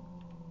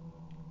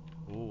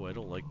 Oh, I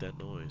don't like that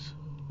noise.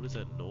 What is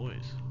that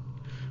noise?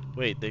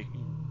 Wait, I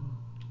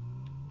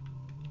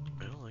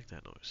don't like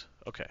that noise.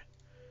 Okay.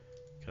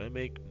 Can I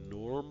make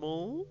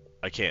normal?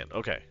 I can.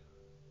 Okay.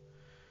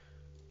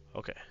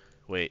 Okay.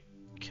 Wait.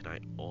 Can I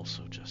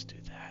also just do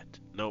that?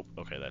 Nope.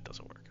 Okay, that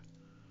doesn't work.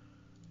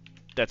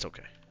 That's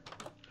okay.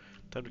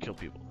 Time to kill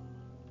people.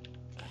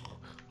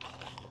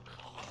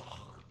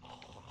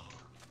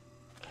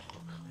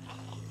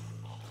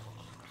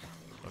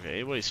 Okay,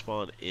 anybody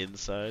spawn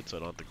inside so I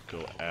don't have to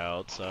go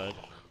outside?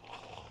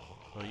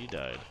 Oh, you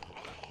died.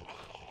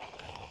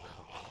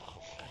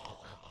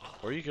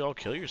 Or you can all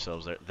kill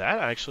yourselves there. That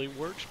actually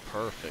works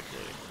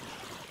perfectly.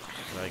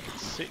 And I can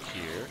sit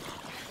here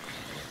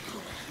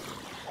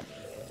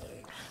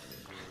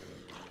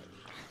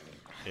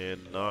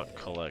and not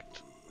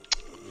collect.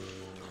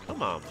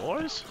 Come on,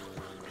 boys.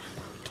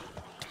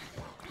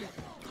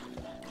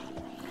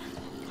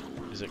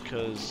 Is it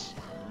because...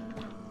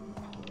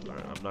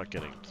 Alright, I'm not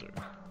getting through.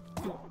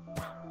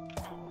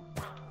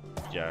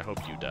 Yeah, I hope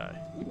you die.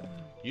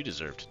 You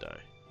deserve to die.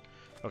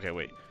 Okay,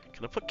 wait.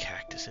 Can I put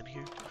cactus in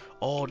here?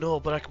 Oh, no,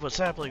 but I can put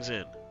saplings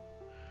in.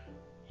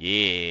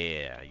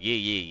 Yeah.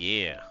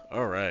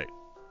 Alright.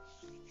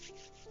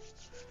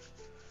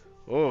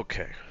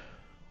 Okay.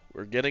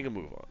 We're getting a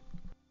move on.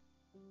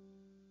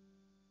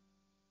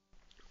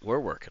 We're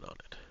working on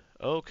it.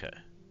 Okay.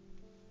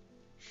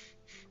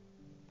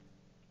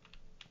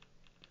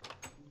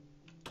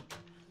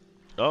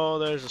 Oh,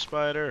 there's a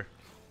spider.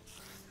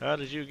 How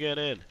did you get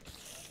in?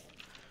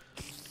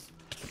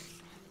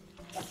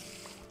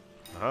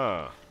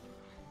 Ah.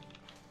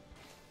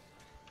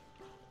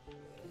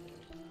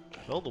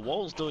 Well, the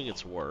wall's doing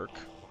its work.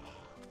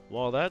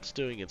 While that's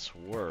doing its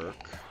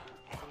work,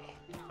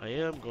 I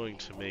am going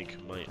to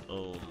make my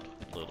own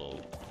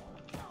little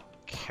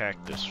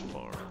cactus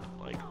farm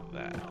like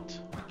that.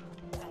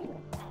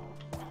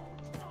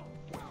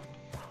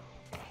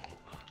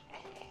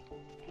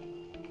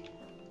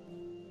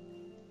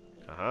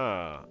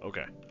 Aha,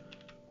 okay.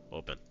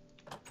 Open.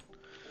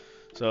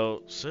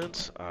 So,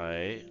 since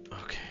okay,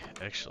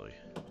 actually,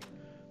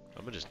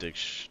 I'm gonna just dig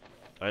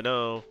I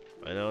know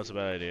it's a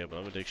bad idea, but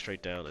I'm gonna dig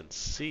straight down and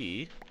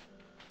see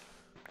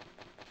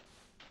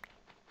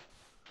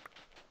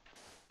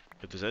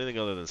if there's anything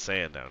other than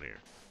sand down here.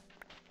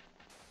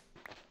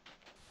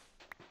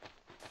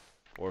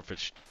 Or if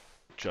it's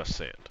just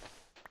sand.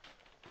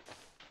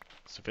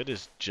 So if it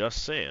is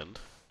just sand,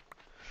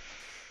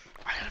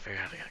 I gotta figure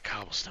out how to get a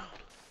cobblestone.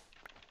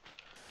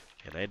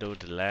 And I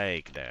don't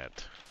like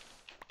that.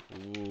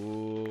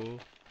 Ooh.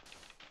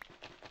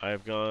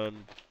 I've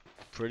gone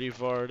pretty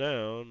far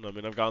down. I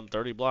mean, I've gone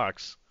 30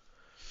 blocks.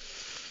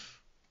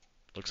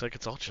 Looks like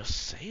it's all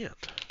just sand.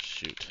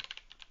 Shoot.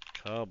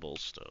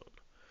 Cobblestone.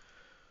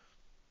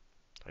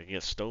 I can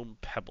get stone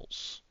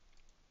pebbles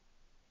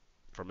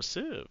from a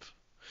sieve.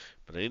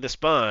 But I need a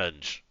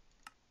sponge.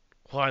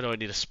 Why do I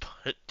need a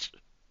sponge?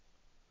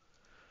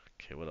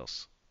 Okay, what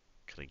else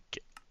can I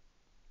get?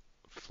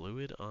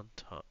 Fluid on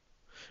top.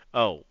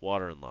 Oh,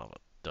 water and lava.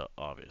 Duh,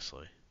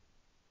 obviously.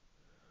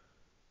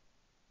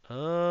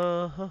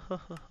 Okay.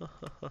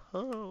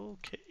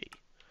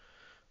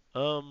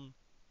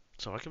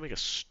 So I can make a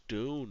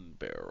stone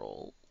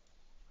barrel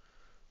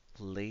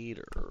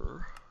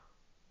later.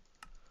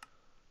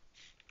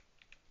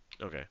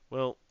 Okay,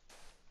 well,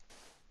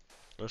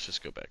 let's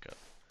just go back up.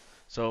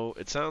 So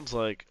it sounds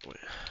like, wait,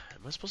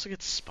 am I supposed to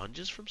get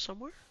sponges from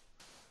somewhere?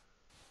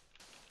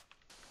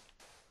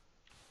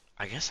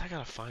 I guess I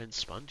gotta find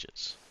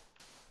sponges.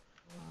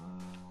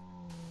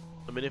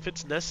 I mean, if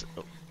it's necessary.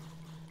 Oh.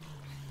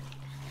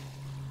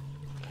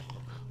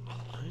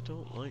 I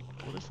don't like.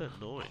 What is that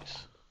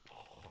noise?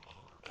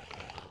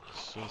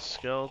 So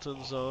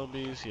skeleton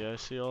zombies. Yeah, I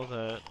see all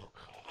that.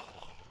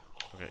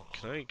 Okay,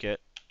 can I get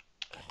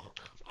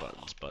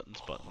buttons?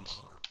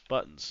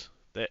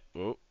 That.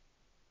 Whoa.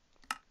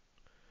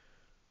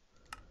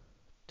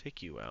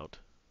 Take you out.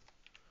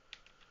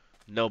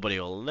 Nobody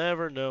will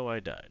never know I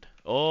died.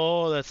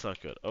 Oh, that's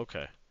not good.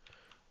 Okay.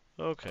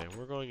 Okay,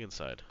 we're going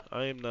inside.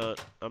 I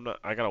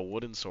got a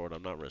wooden sword.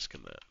 I'm not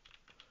risking that.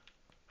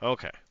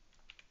 Okay.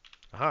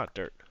 Aha,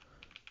 dirt.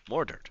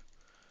 More dirt.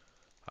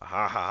 Ha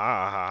ha ha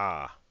ha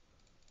ha ha.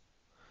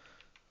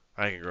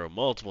 I can grow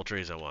multiple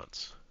trees at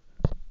once.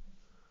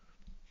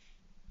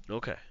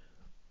 Okay.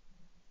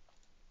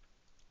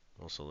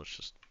 Also, let's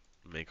just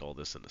make all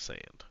this in the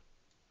sand.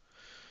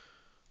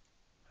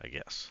 I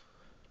guess.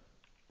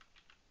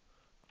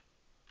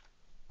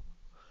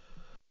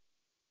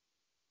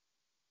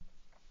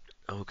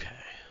 Okay.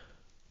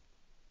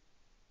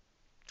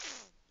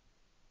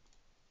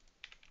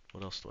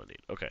 What else do I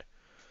need? Okay.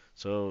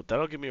 So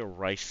that'll give me a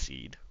rice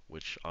seed,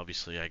 which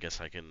obviously I guess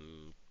I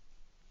can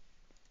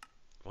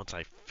once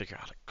I figure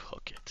out how to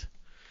cook it.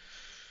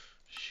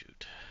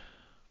 Shoot.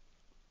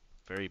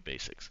 Very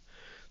basics.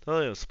 Then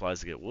I have supplies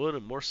to get wood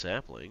and more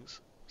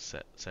saplings.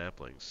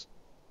 Saplings.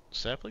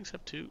 Saplings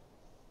have two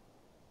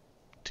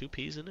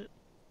peas in it?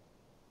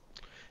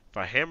 If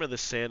I hammer the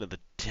sand of the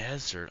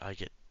desert, I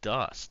get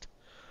dust.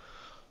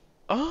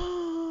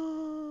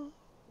 Oh!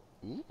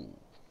 Ooh.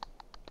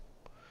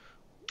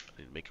 I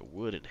need to make a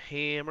wooden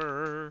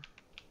hammer.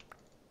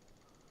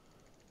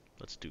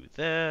 Let's do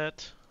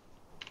that.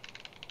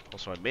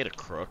 Also, I made a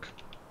crook.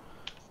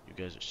 You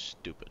guys are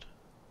stupid.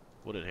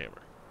 Wooden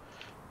hammer.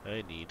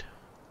 I need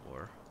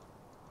more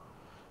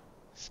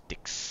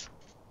sticks.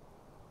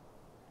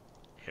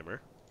 Hammer.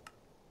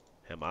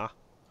 Hammer.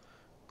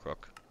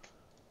 Crook.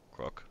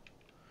 Crook.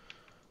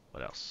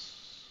 What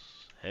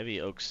else?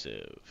 Heavy oak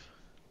sieve.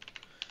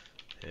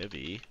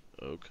 Heavy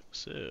oak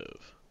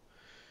sieve.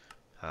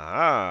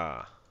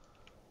 Haha.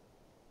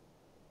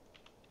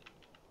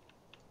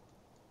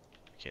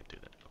 I can't do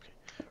that. Okay.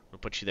 I'm gonna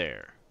put you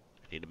there.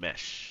 I need a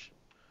mesh.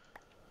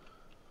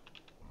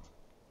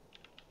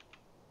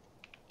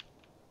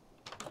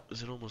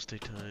 Is it almost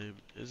daytime?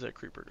 Is that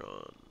creeper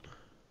gone?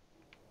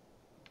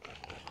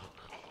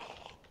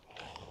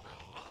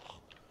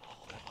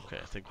 Okay,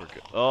 I think we're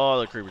good. Oh,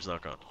 the creeper's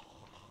not gone.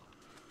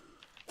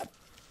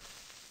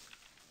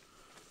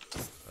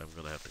 I'm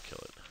gonna have to kill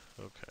it.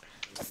 Okay.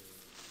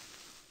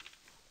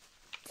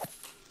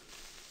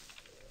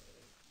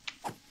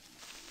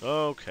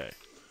 Okay.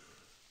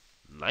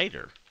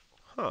 Niter?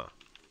 Huh.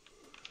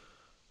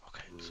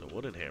 Okay, so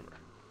wooden hammer.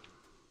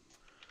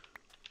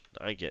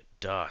 I get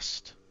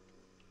dust.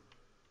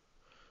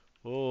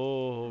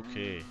 Oh,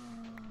 okay.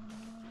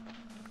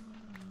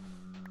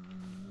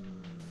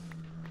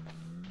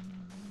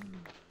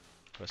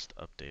 Quest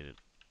updated.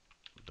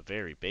 The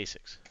very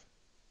basics.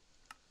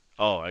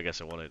 Oh, I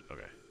guess I wanted...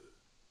 Okay.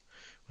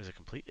 Was it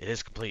complete? It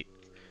is complete.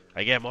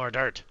 I get more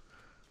dirt.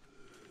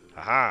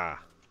 Haha.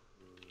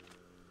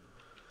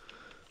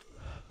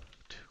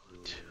 Two,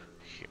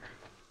 here.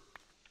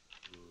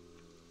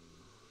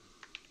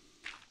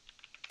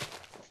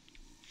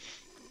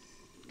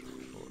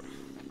 Four.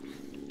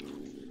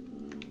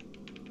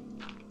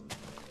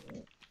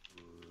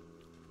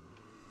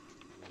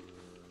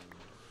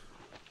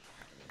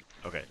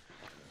 Okay.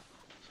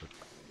 So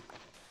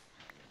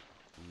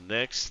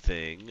next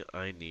thing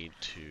I need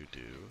to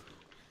do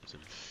is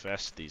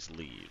infest these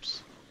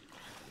leaves.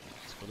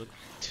 It's gonna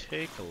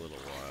take a little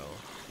while.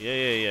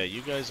 Yeah.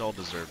 You guys all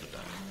deserve to die.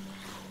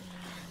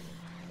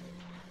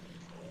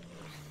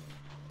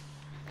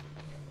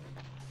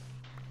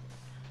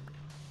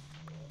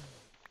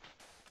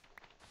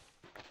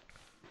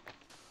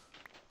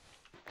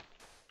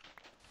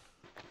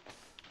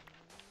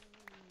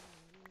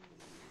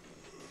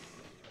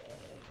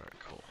 Alright,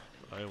 cool.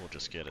 I will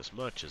just get as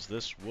much as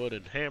this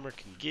wooden hammer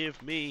can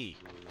give me.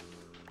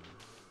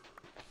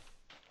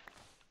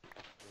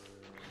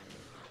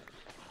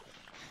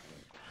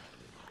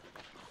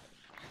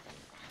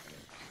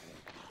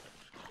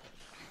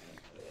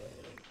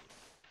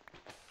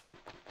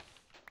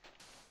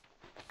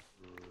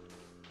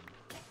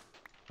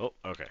 Oh,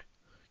 okay.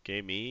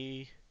 Gave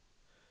me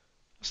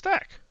a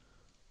stack.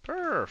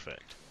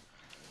 Perfect.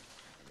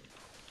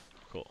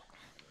 Cool.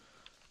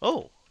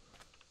 Oh,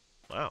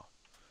 wow.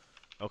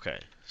 Okay,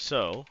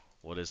 so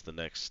what is the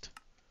next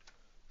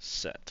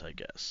set, I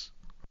guess?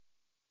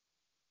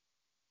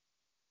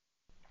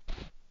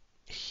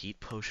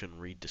 Heat potion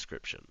read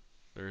description.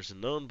 There's a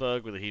known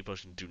bug with a heat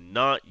potion. Do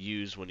not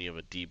use when you have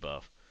a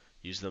debuff.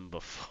 Use them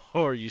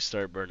before you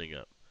start burning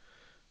up.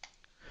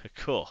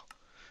 Cool.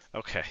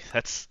 Okay,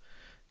 that's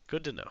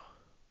good to know.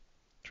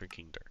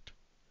 Drinking dirt.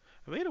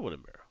 I made a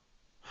wooden barrel.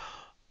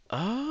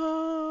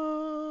 Oh,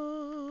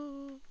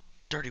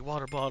 dirty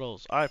water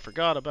bottles. I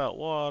forgot about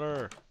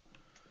water.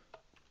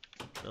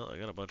 No, I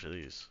got a bunch of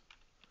these.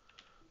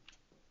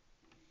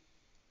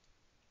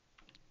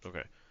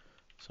 Okay,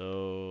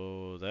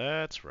 so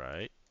that's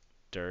right.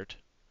 Dirt,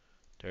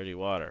 dirty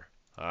water.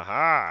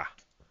 Aha!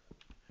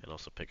 And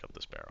also pick up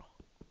this barrel.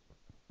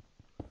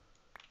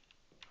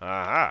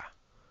 Aha!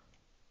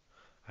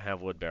 I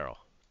have wood barrel.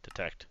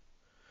 Detect.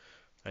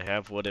 I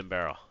have wood in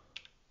barrel.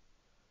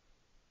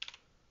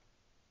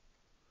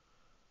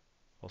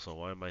 Also,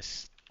 why am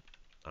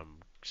I'm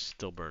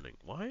still burning.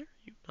 Why are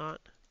you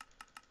not...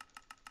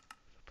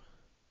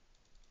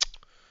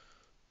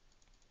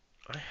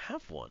 I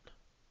have one.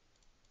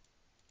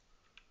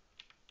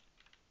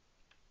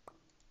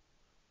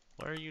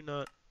 Why are you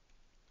not...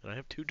 And I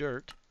have 2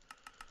 dirt.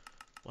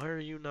 Why are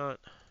you not...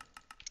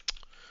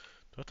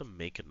 I have to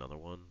make another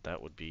one?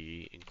 That would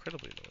be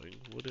incredibly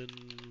annoying. Wooden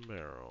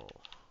barrel.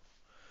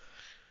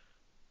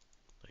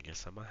 I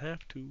guess I'm gonna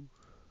have to.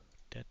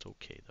 That's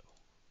okay, though.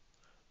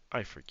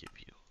 I forgive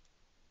you.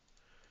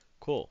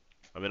 Cool.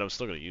 I mean, I'm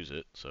still gonna use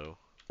it, so.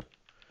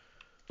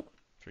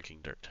 Drinking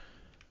dirt.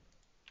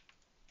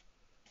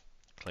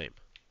 Claim.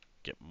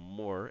 Get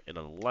more in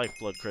a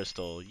lifeblood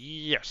crystal.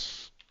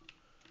 Yes!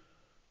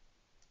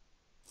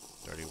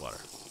 Dirty water.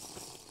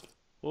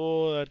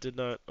 Oh, that did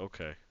not.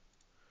 Okay.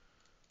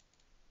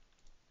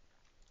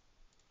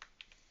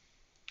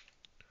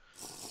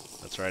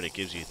 That's right, it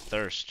gives you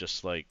thirst,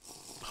 just like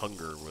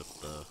hunger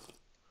with the.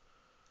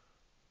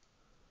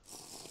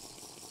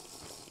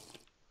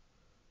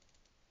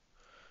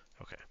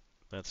 Okay,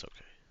 that's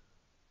okay.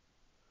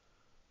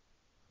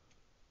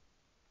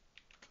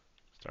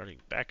 Starting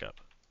back up.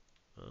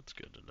 That's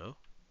good to know.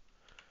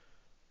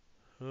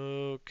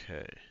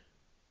 Okay.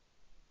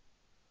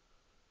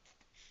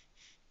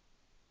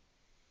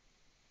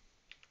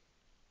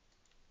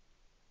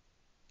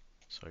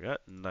 So I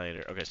got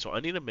niter. Okay, so I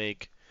need to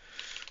make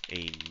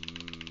a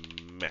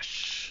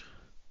mesh.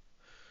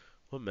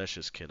 What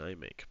meshes can I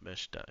make?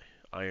 Mesh dye.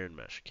 Iron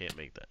mesh. Can't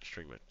make that.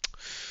 String mesh.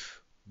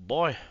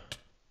 Boy!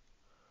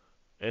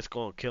 It's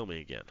gonna kill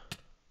me again.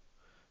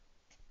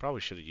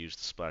 Probably should have used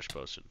the splash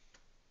potion.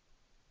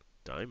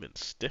 Diamond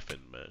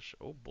stiffened mesh.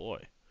 Oh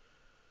boy.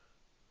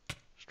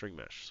 String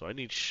mesh. So I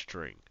need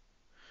string.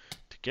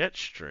 To get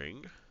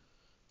string,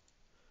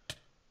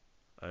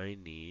 I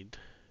need.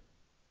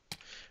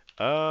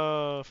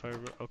 If I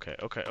remember. Okay.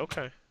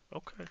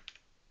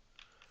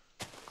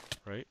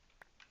 Right?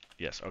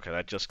 Yes. Okay,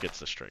 that just gets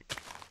the string.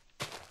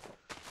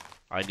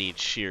 I need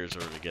shears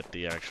in order to get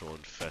the actual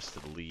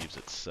infested leaves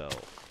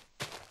itself.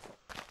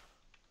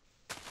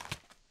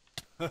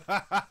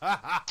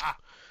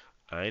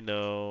 I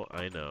know.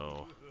 I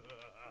don't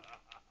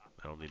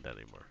need that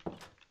anymore.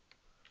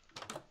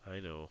 I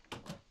know.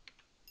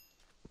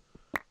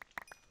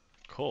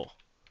 Cool.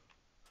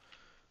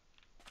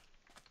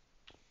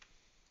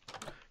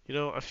 You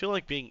know, I feel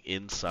like being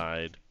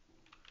inside,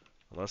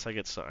 unless I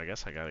get some, I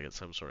guess I gotta get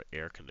some sort of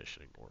air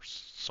conditioning or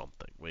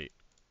something. Wait,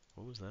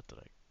 what was that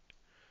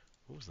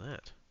what was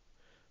that?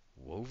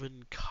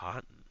 Woven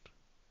cotton.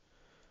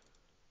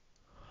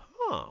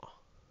 Huh.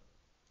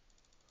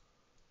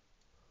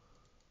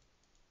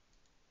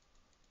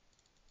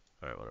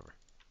 Alright, whatever.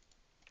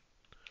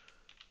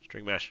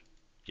 String mesh.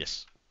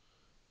 Yes.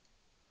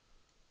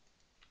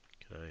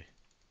 Can I?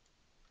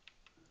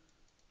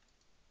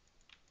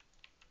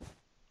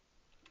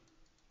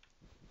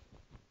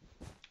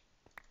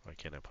 Why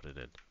can't I put it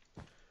in?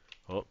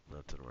 Oh,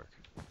 that didn't work.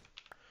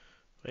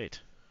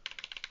 Wait.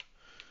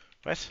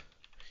 What?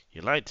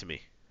 You lied to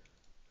me.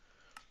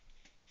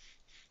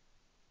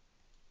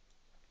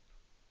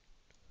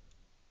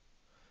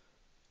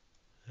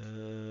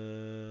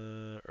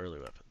 Early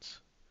weapons.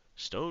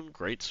 Stone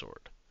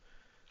greatsword.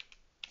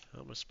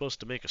 How am I supposed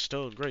to make a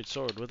stone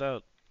greatsword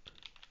without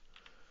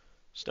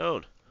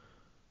stone?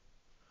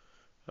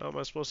 How am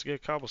I supposed to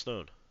get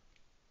cobblestone?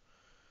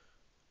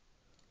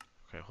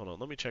 Okay, hold on.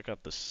 Let me check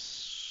out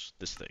this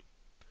thing.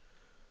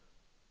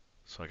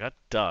 So I got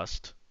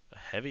dust, a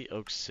heavy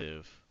oak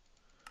sieve.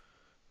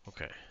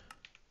 Okay.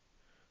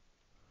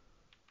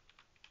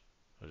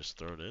 I just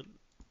throw it in?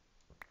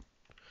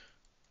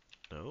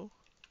 No?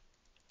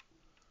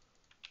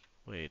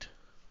 Wait.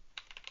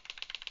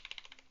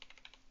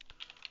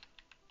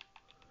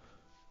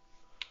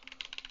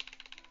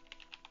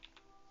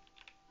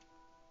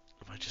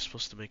 Am I just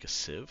supposed to make a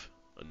sieve?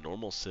 A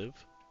normal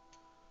sieve?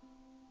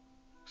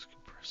 Let's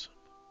compress them.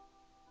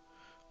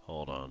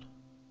 Hold on.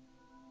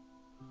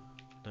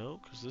 No,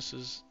 because this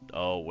is...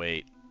 Oh,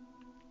 wait.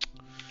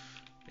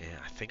 Yeah,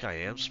 I think I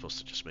am supposed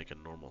to just make a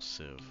normal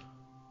sieve.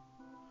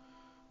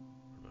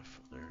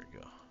 There we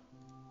go.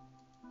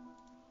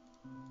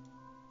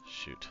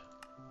 Shoot.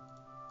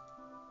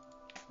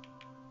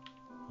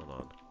 Hold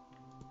on.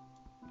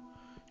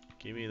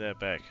 Give me that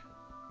back.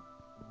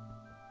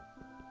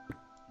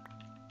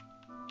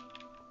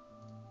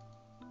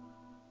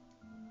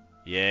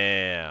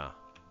 Yeah.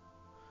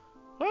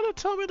 Why did it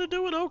tell me to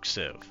do an oak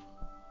sieve?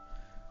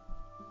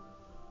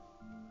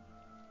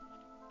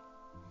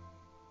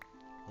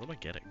 What am I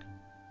getting?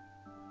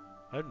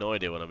 I have no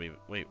idea what I'm even...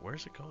 Wait,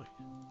 where's it going?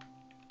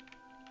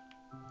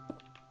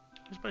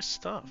 Where's my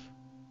stuff?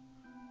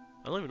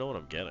 I don't even know what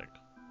I'm getting.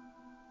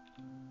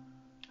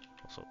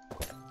 Also,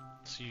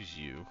 let's use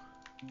you.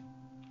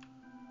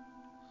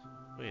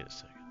 Wait a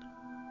second.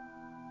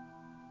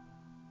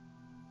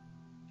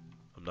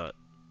 I'm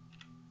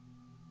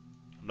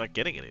not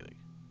getting anything.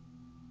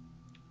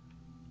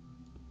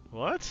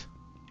 What?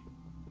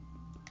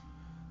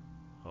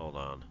 Hold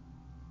on.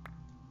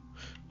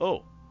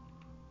 Oh!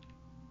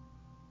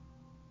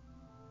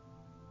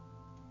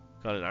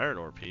 Got an iron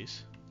ore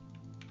piece.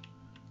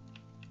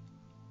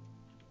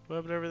 What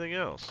happened to everything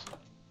else?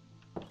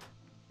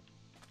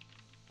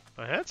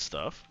 I had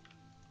stuff.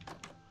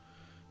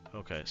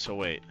 Okay, so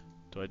wait.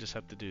 Do I just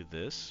have to do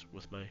this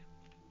with my...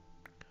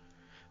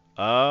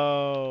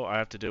 Oh, I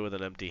have to do it with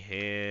an empty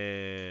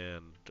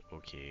hand.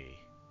 Okay.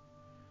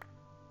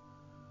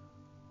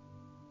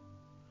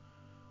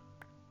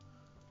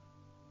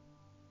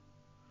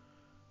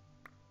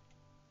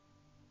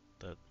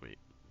 Wait,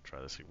 try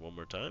this thing one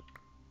more time.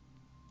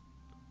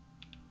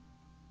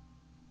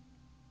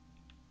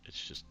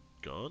 It's just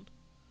gone?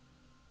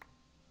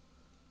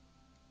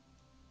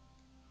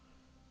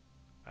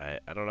 I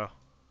don't know.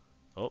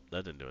 Oh,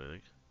 that didn't do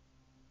anything.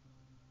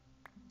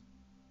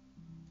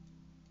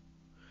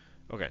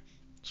 Okay,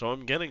 so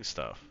I'm getting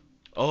stuff.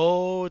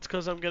 Oh, it's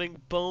because I'm getting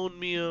bone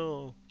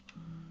meal.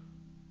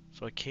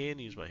 So I can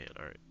use my hand.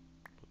 Alright.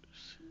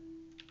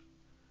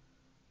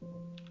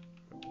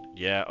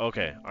 Yeah,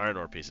 okay. Iron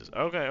ore pieces.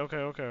 Okay, okay,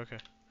 okay, okay.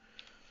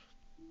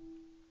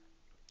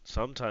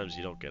 Sometimes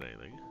you don't get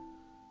anything.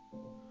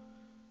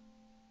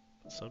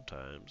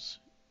 Sometimes.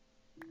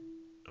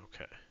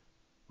 Okay.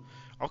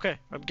 Okay,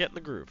 I'm getting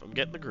the groove. I'm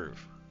getting the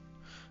groove.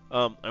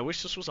 I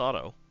wish this was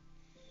auto.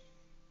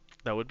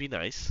 That would be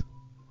nice.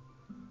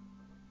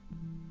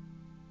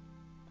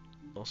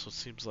 Also, it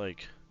seems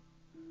like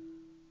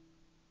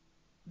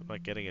I'm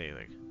not getting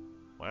anything.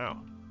 Wow.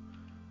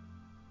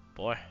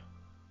 Boy.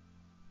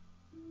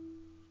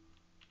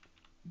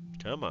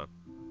 Come on.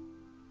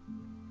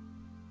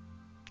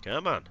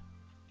 Come on.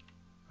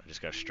 I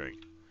just got string.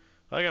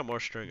 I got more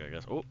string, I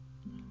guess. Oh.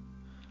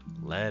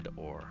 Lead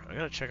ore. I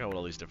gotta check out what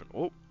all these different...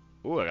 Oh.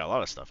 Oh, I got a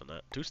lot of stuff in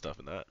that. Two stuff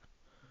in that.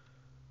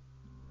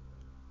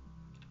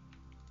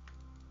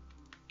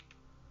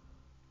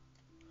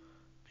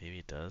 Maybe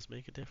it does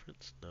make a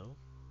difference? No?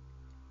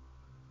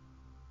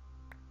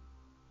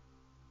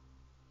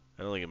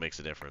 I don't think it makes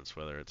a difference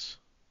whether it's...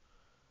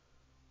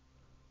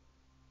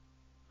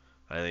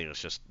 I think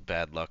it's just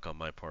bad luck on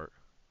my part.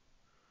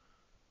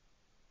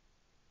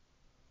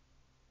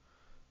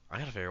 I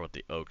gotta figure out what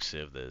the oak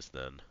sieve is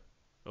then.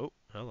 Oh,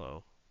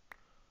 hello.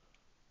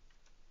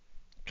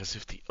 Because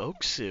if the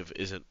oak sieve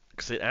isn't...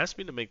 Because it asked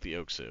me to make the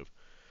oak sieve,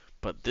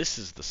 but this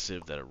is the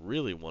sieve that it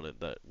really wanted,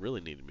 that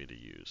really needed me to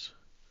use.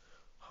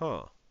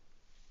 Huh.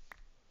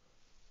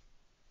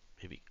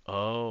 Maybe...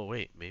 Oh,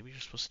 wait. Maybe you're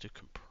supposed to do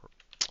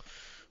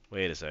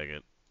Wait a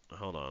second.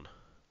 Hold on.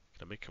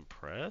 Can I make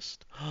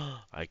compressed?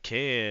 I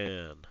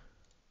can.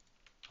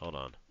 Hold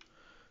on.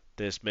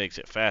 This makes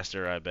it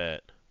faster, I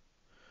bet.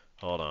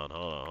 Hold on,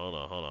 hold on, hold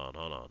on, hold on,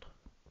 hold on.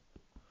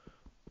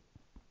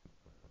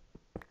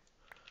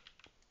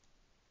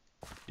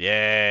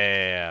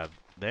 Yeah,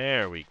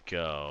 there we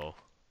go.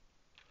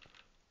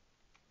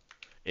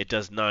 It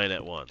does 9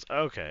 at once.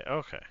 Okay,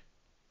 okay.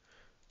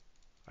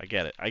 I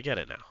get it. I get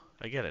it now.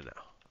 I get it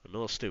now. I'm a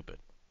little stupid,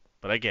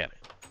 but I get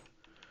it.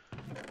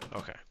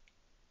 Okay.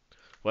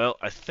 Well,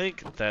 I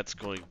think that's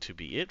going to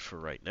be it for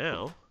right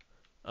now.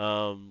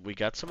 We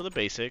got some of the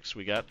basics.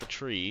 We got the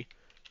tree.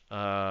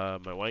 My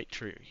white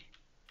tree.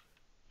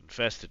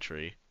 Infested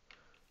tree.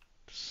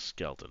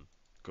 Skeleton.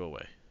 Go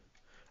away.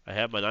 I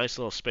have my nice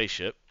little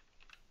spaceship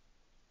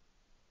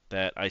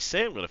that I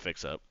say I'm going to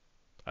fix up.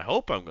 I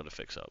hope I'm going to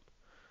fix up.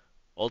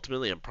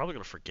 Ultimately, I'm probably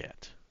going to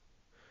forget.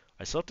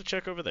 I still have to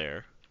check over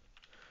there.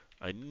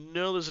 I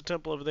know there's a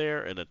temple over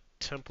there and a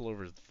temple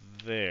over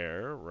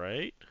there,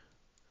 right?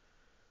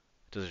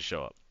 It doesn't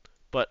show up.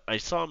 But I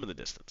saw him in the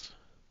distance.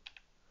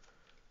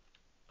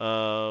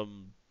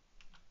 Um,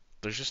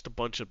 there's just a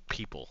bunch of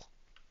people.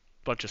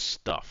 Bunch of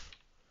stuff.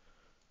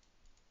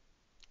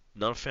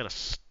 Not a fan of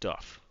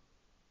stuff.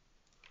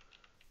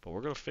 But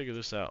we're going to figure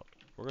this out.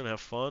 We're going to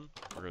have fun.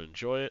 We're going to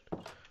enjoy it.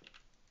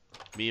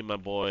 Me and my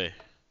boy,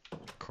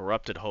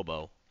 Corrupted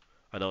Hobo.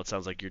 I know it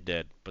sounds like you're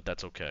dead, but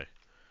that's okay.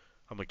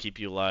 I'm going to keep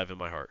you alive in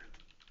my heart.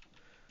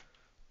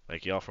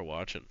 Thank you all for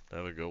watching.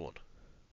 Have a good one.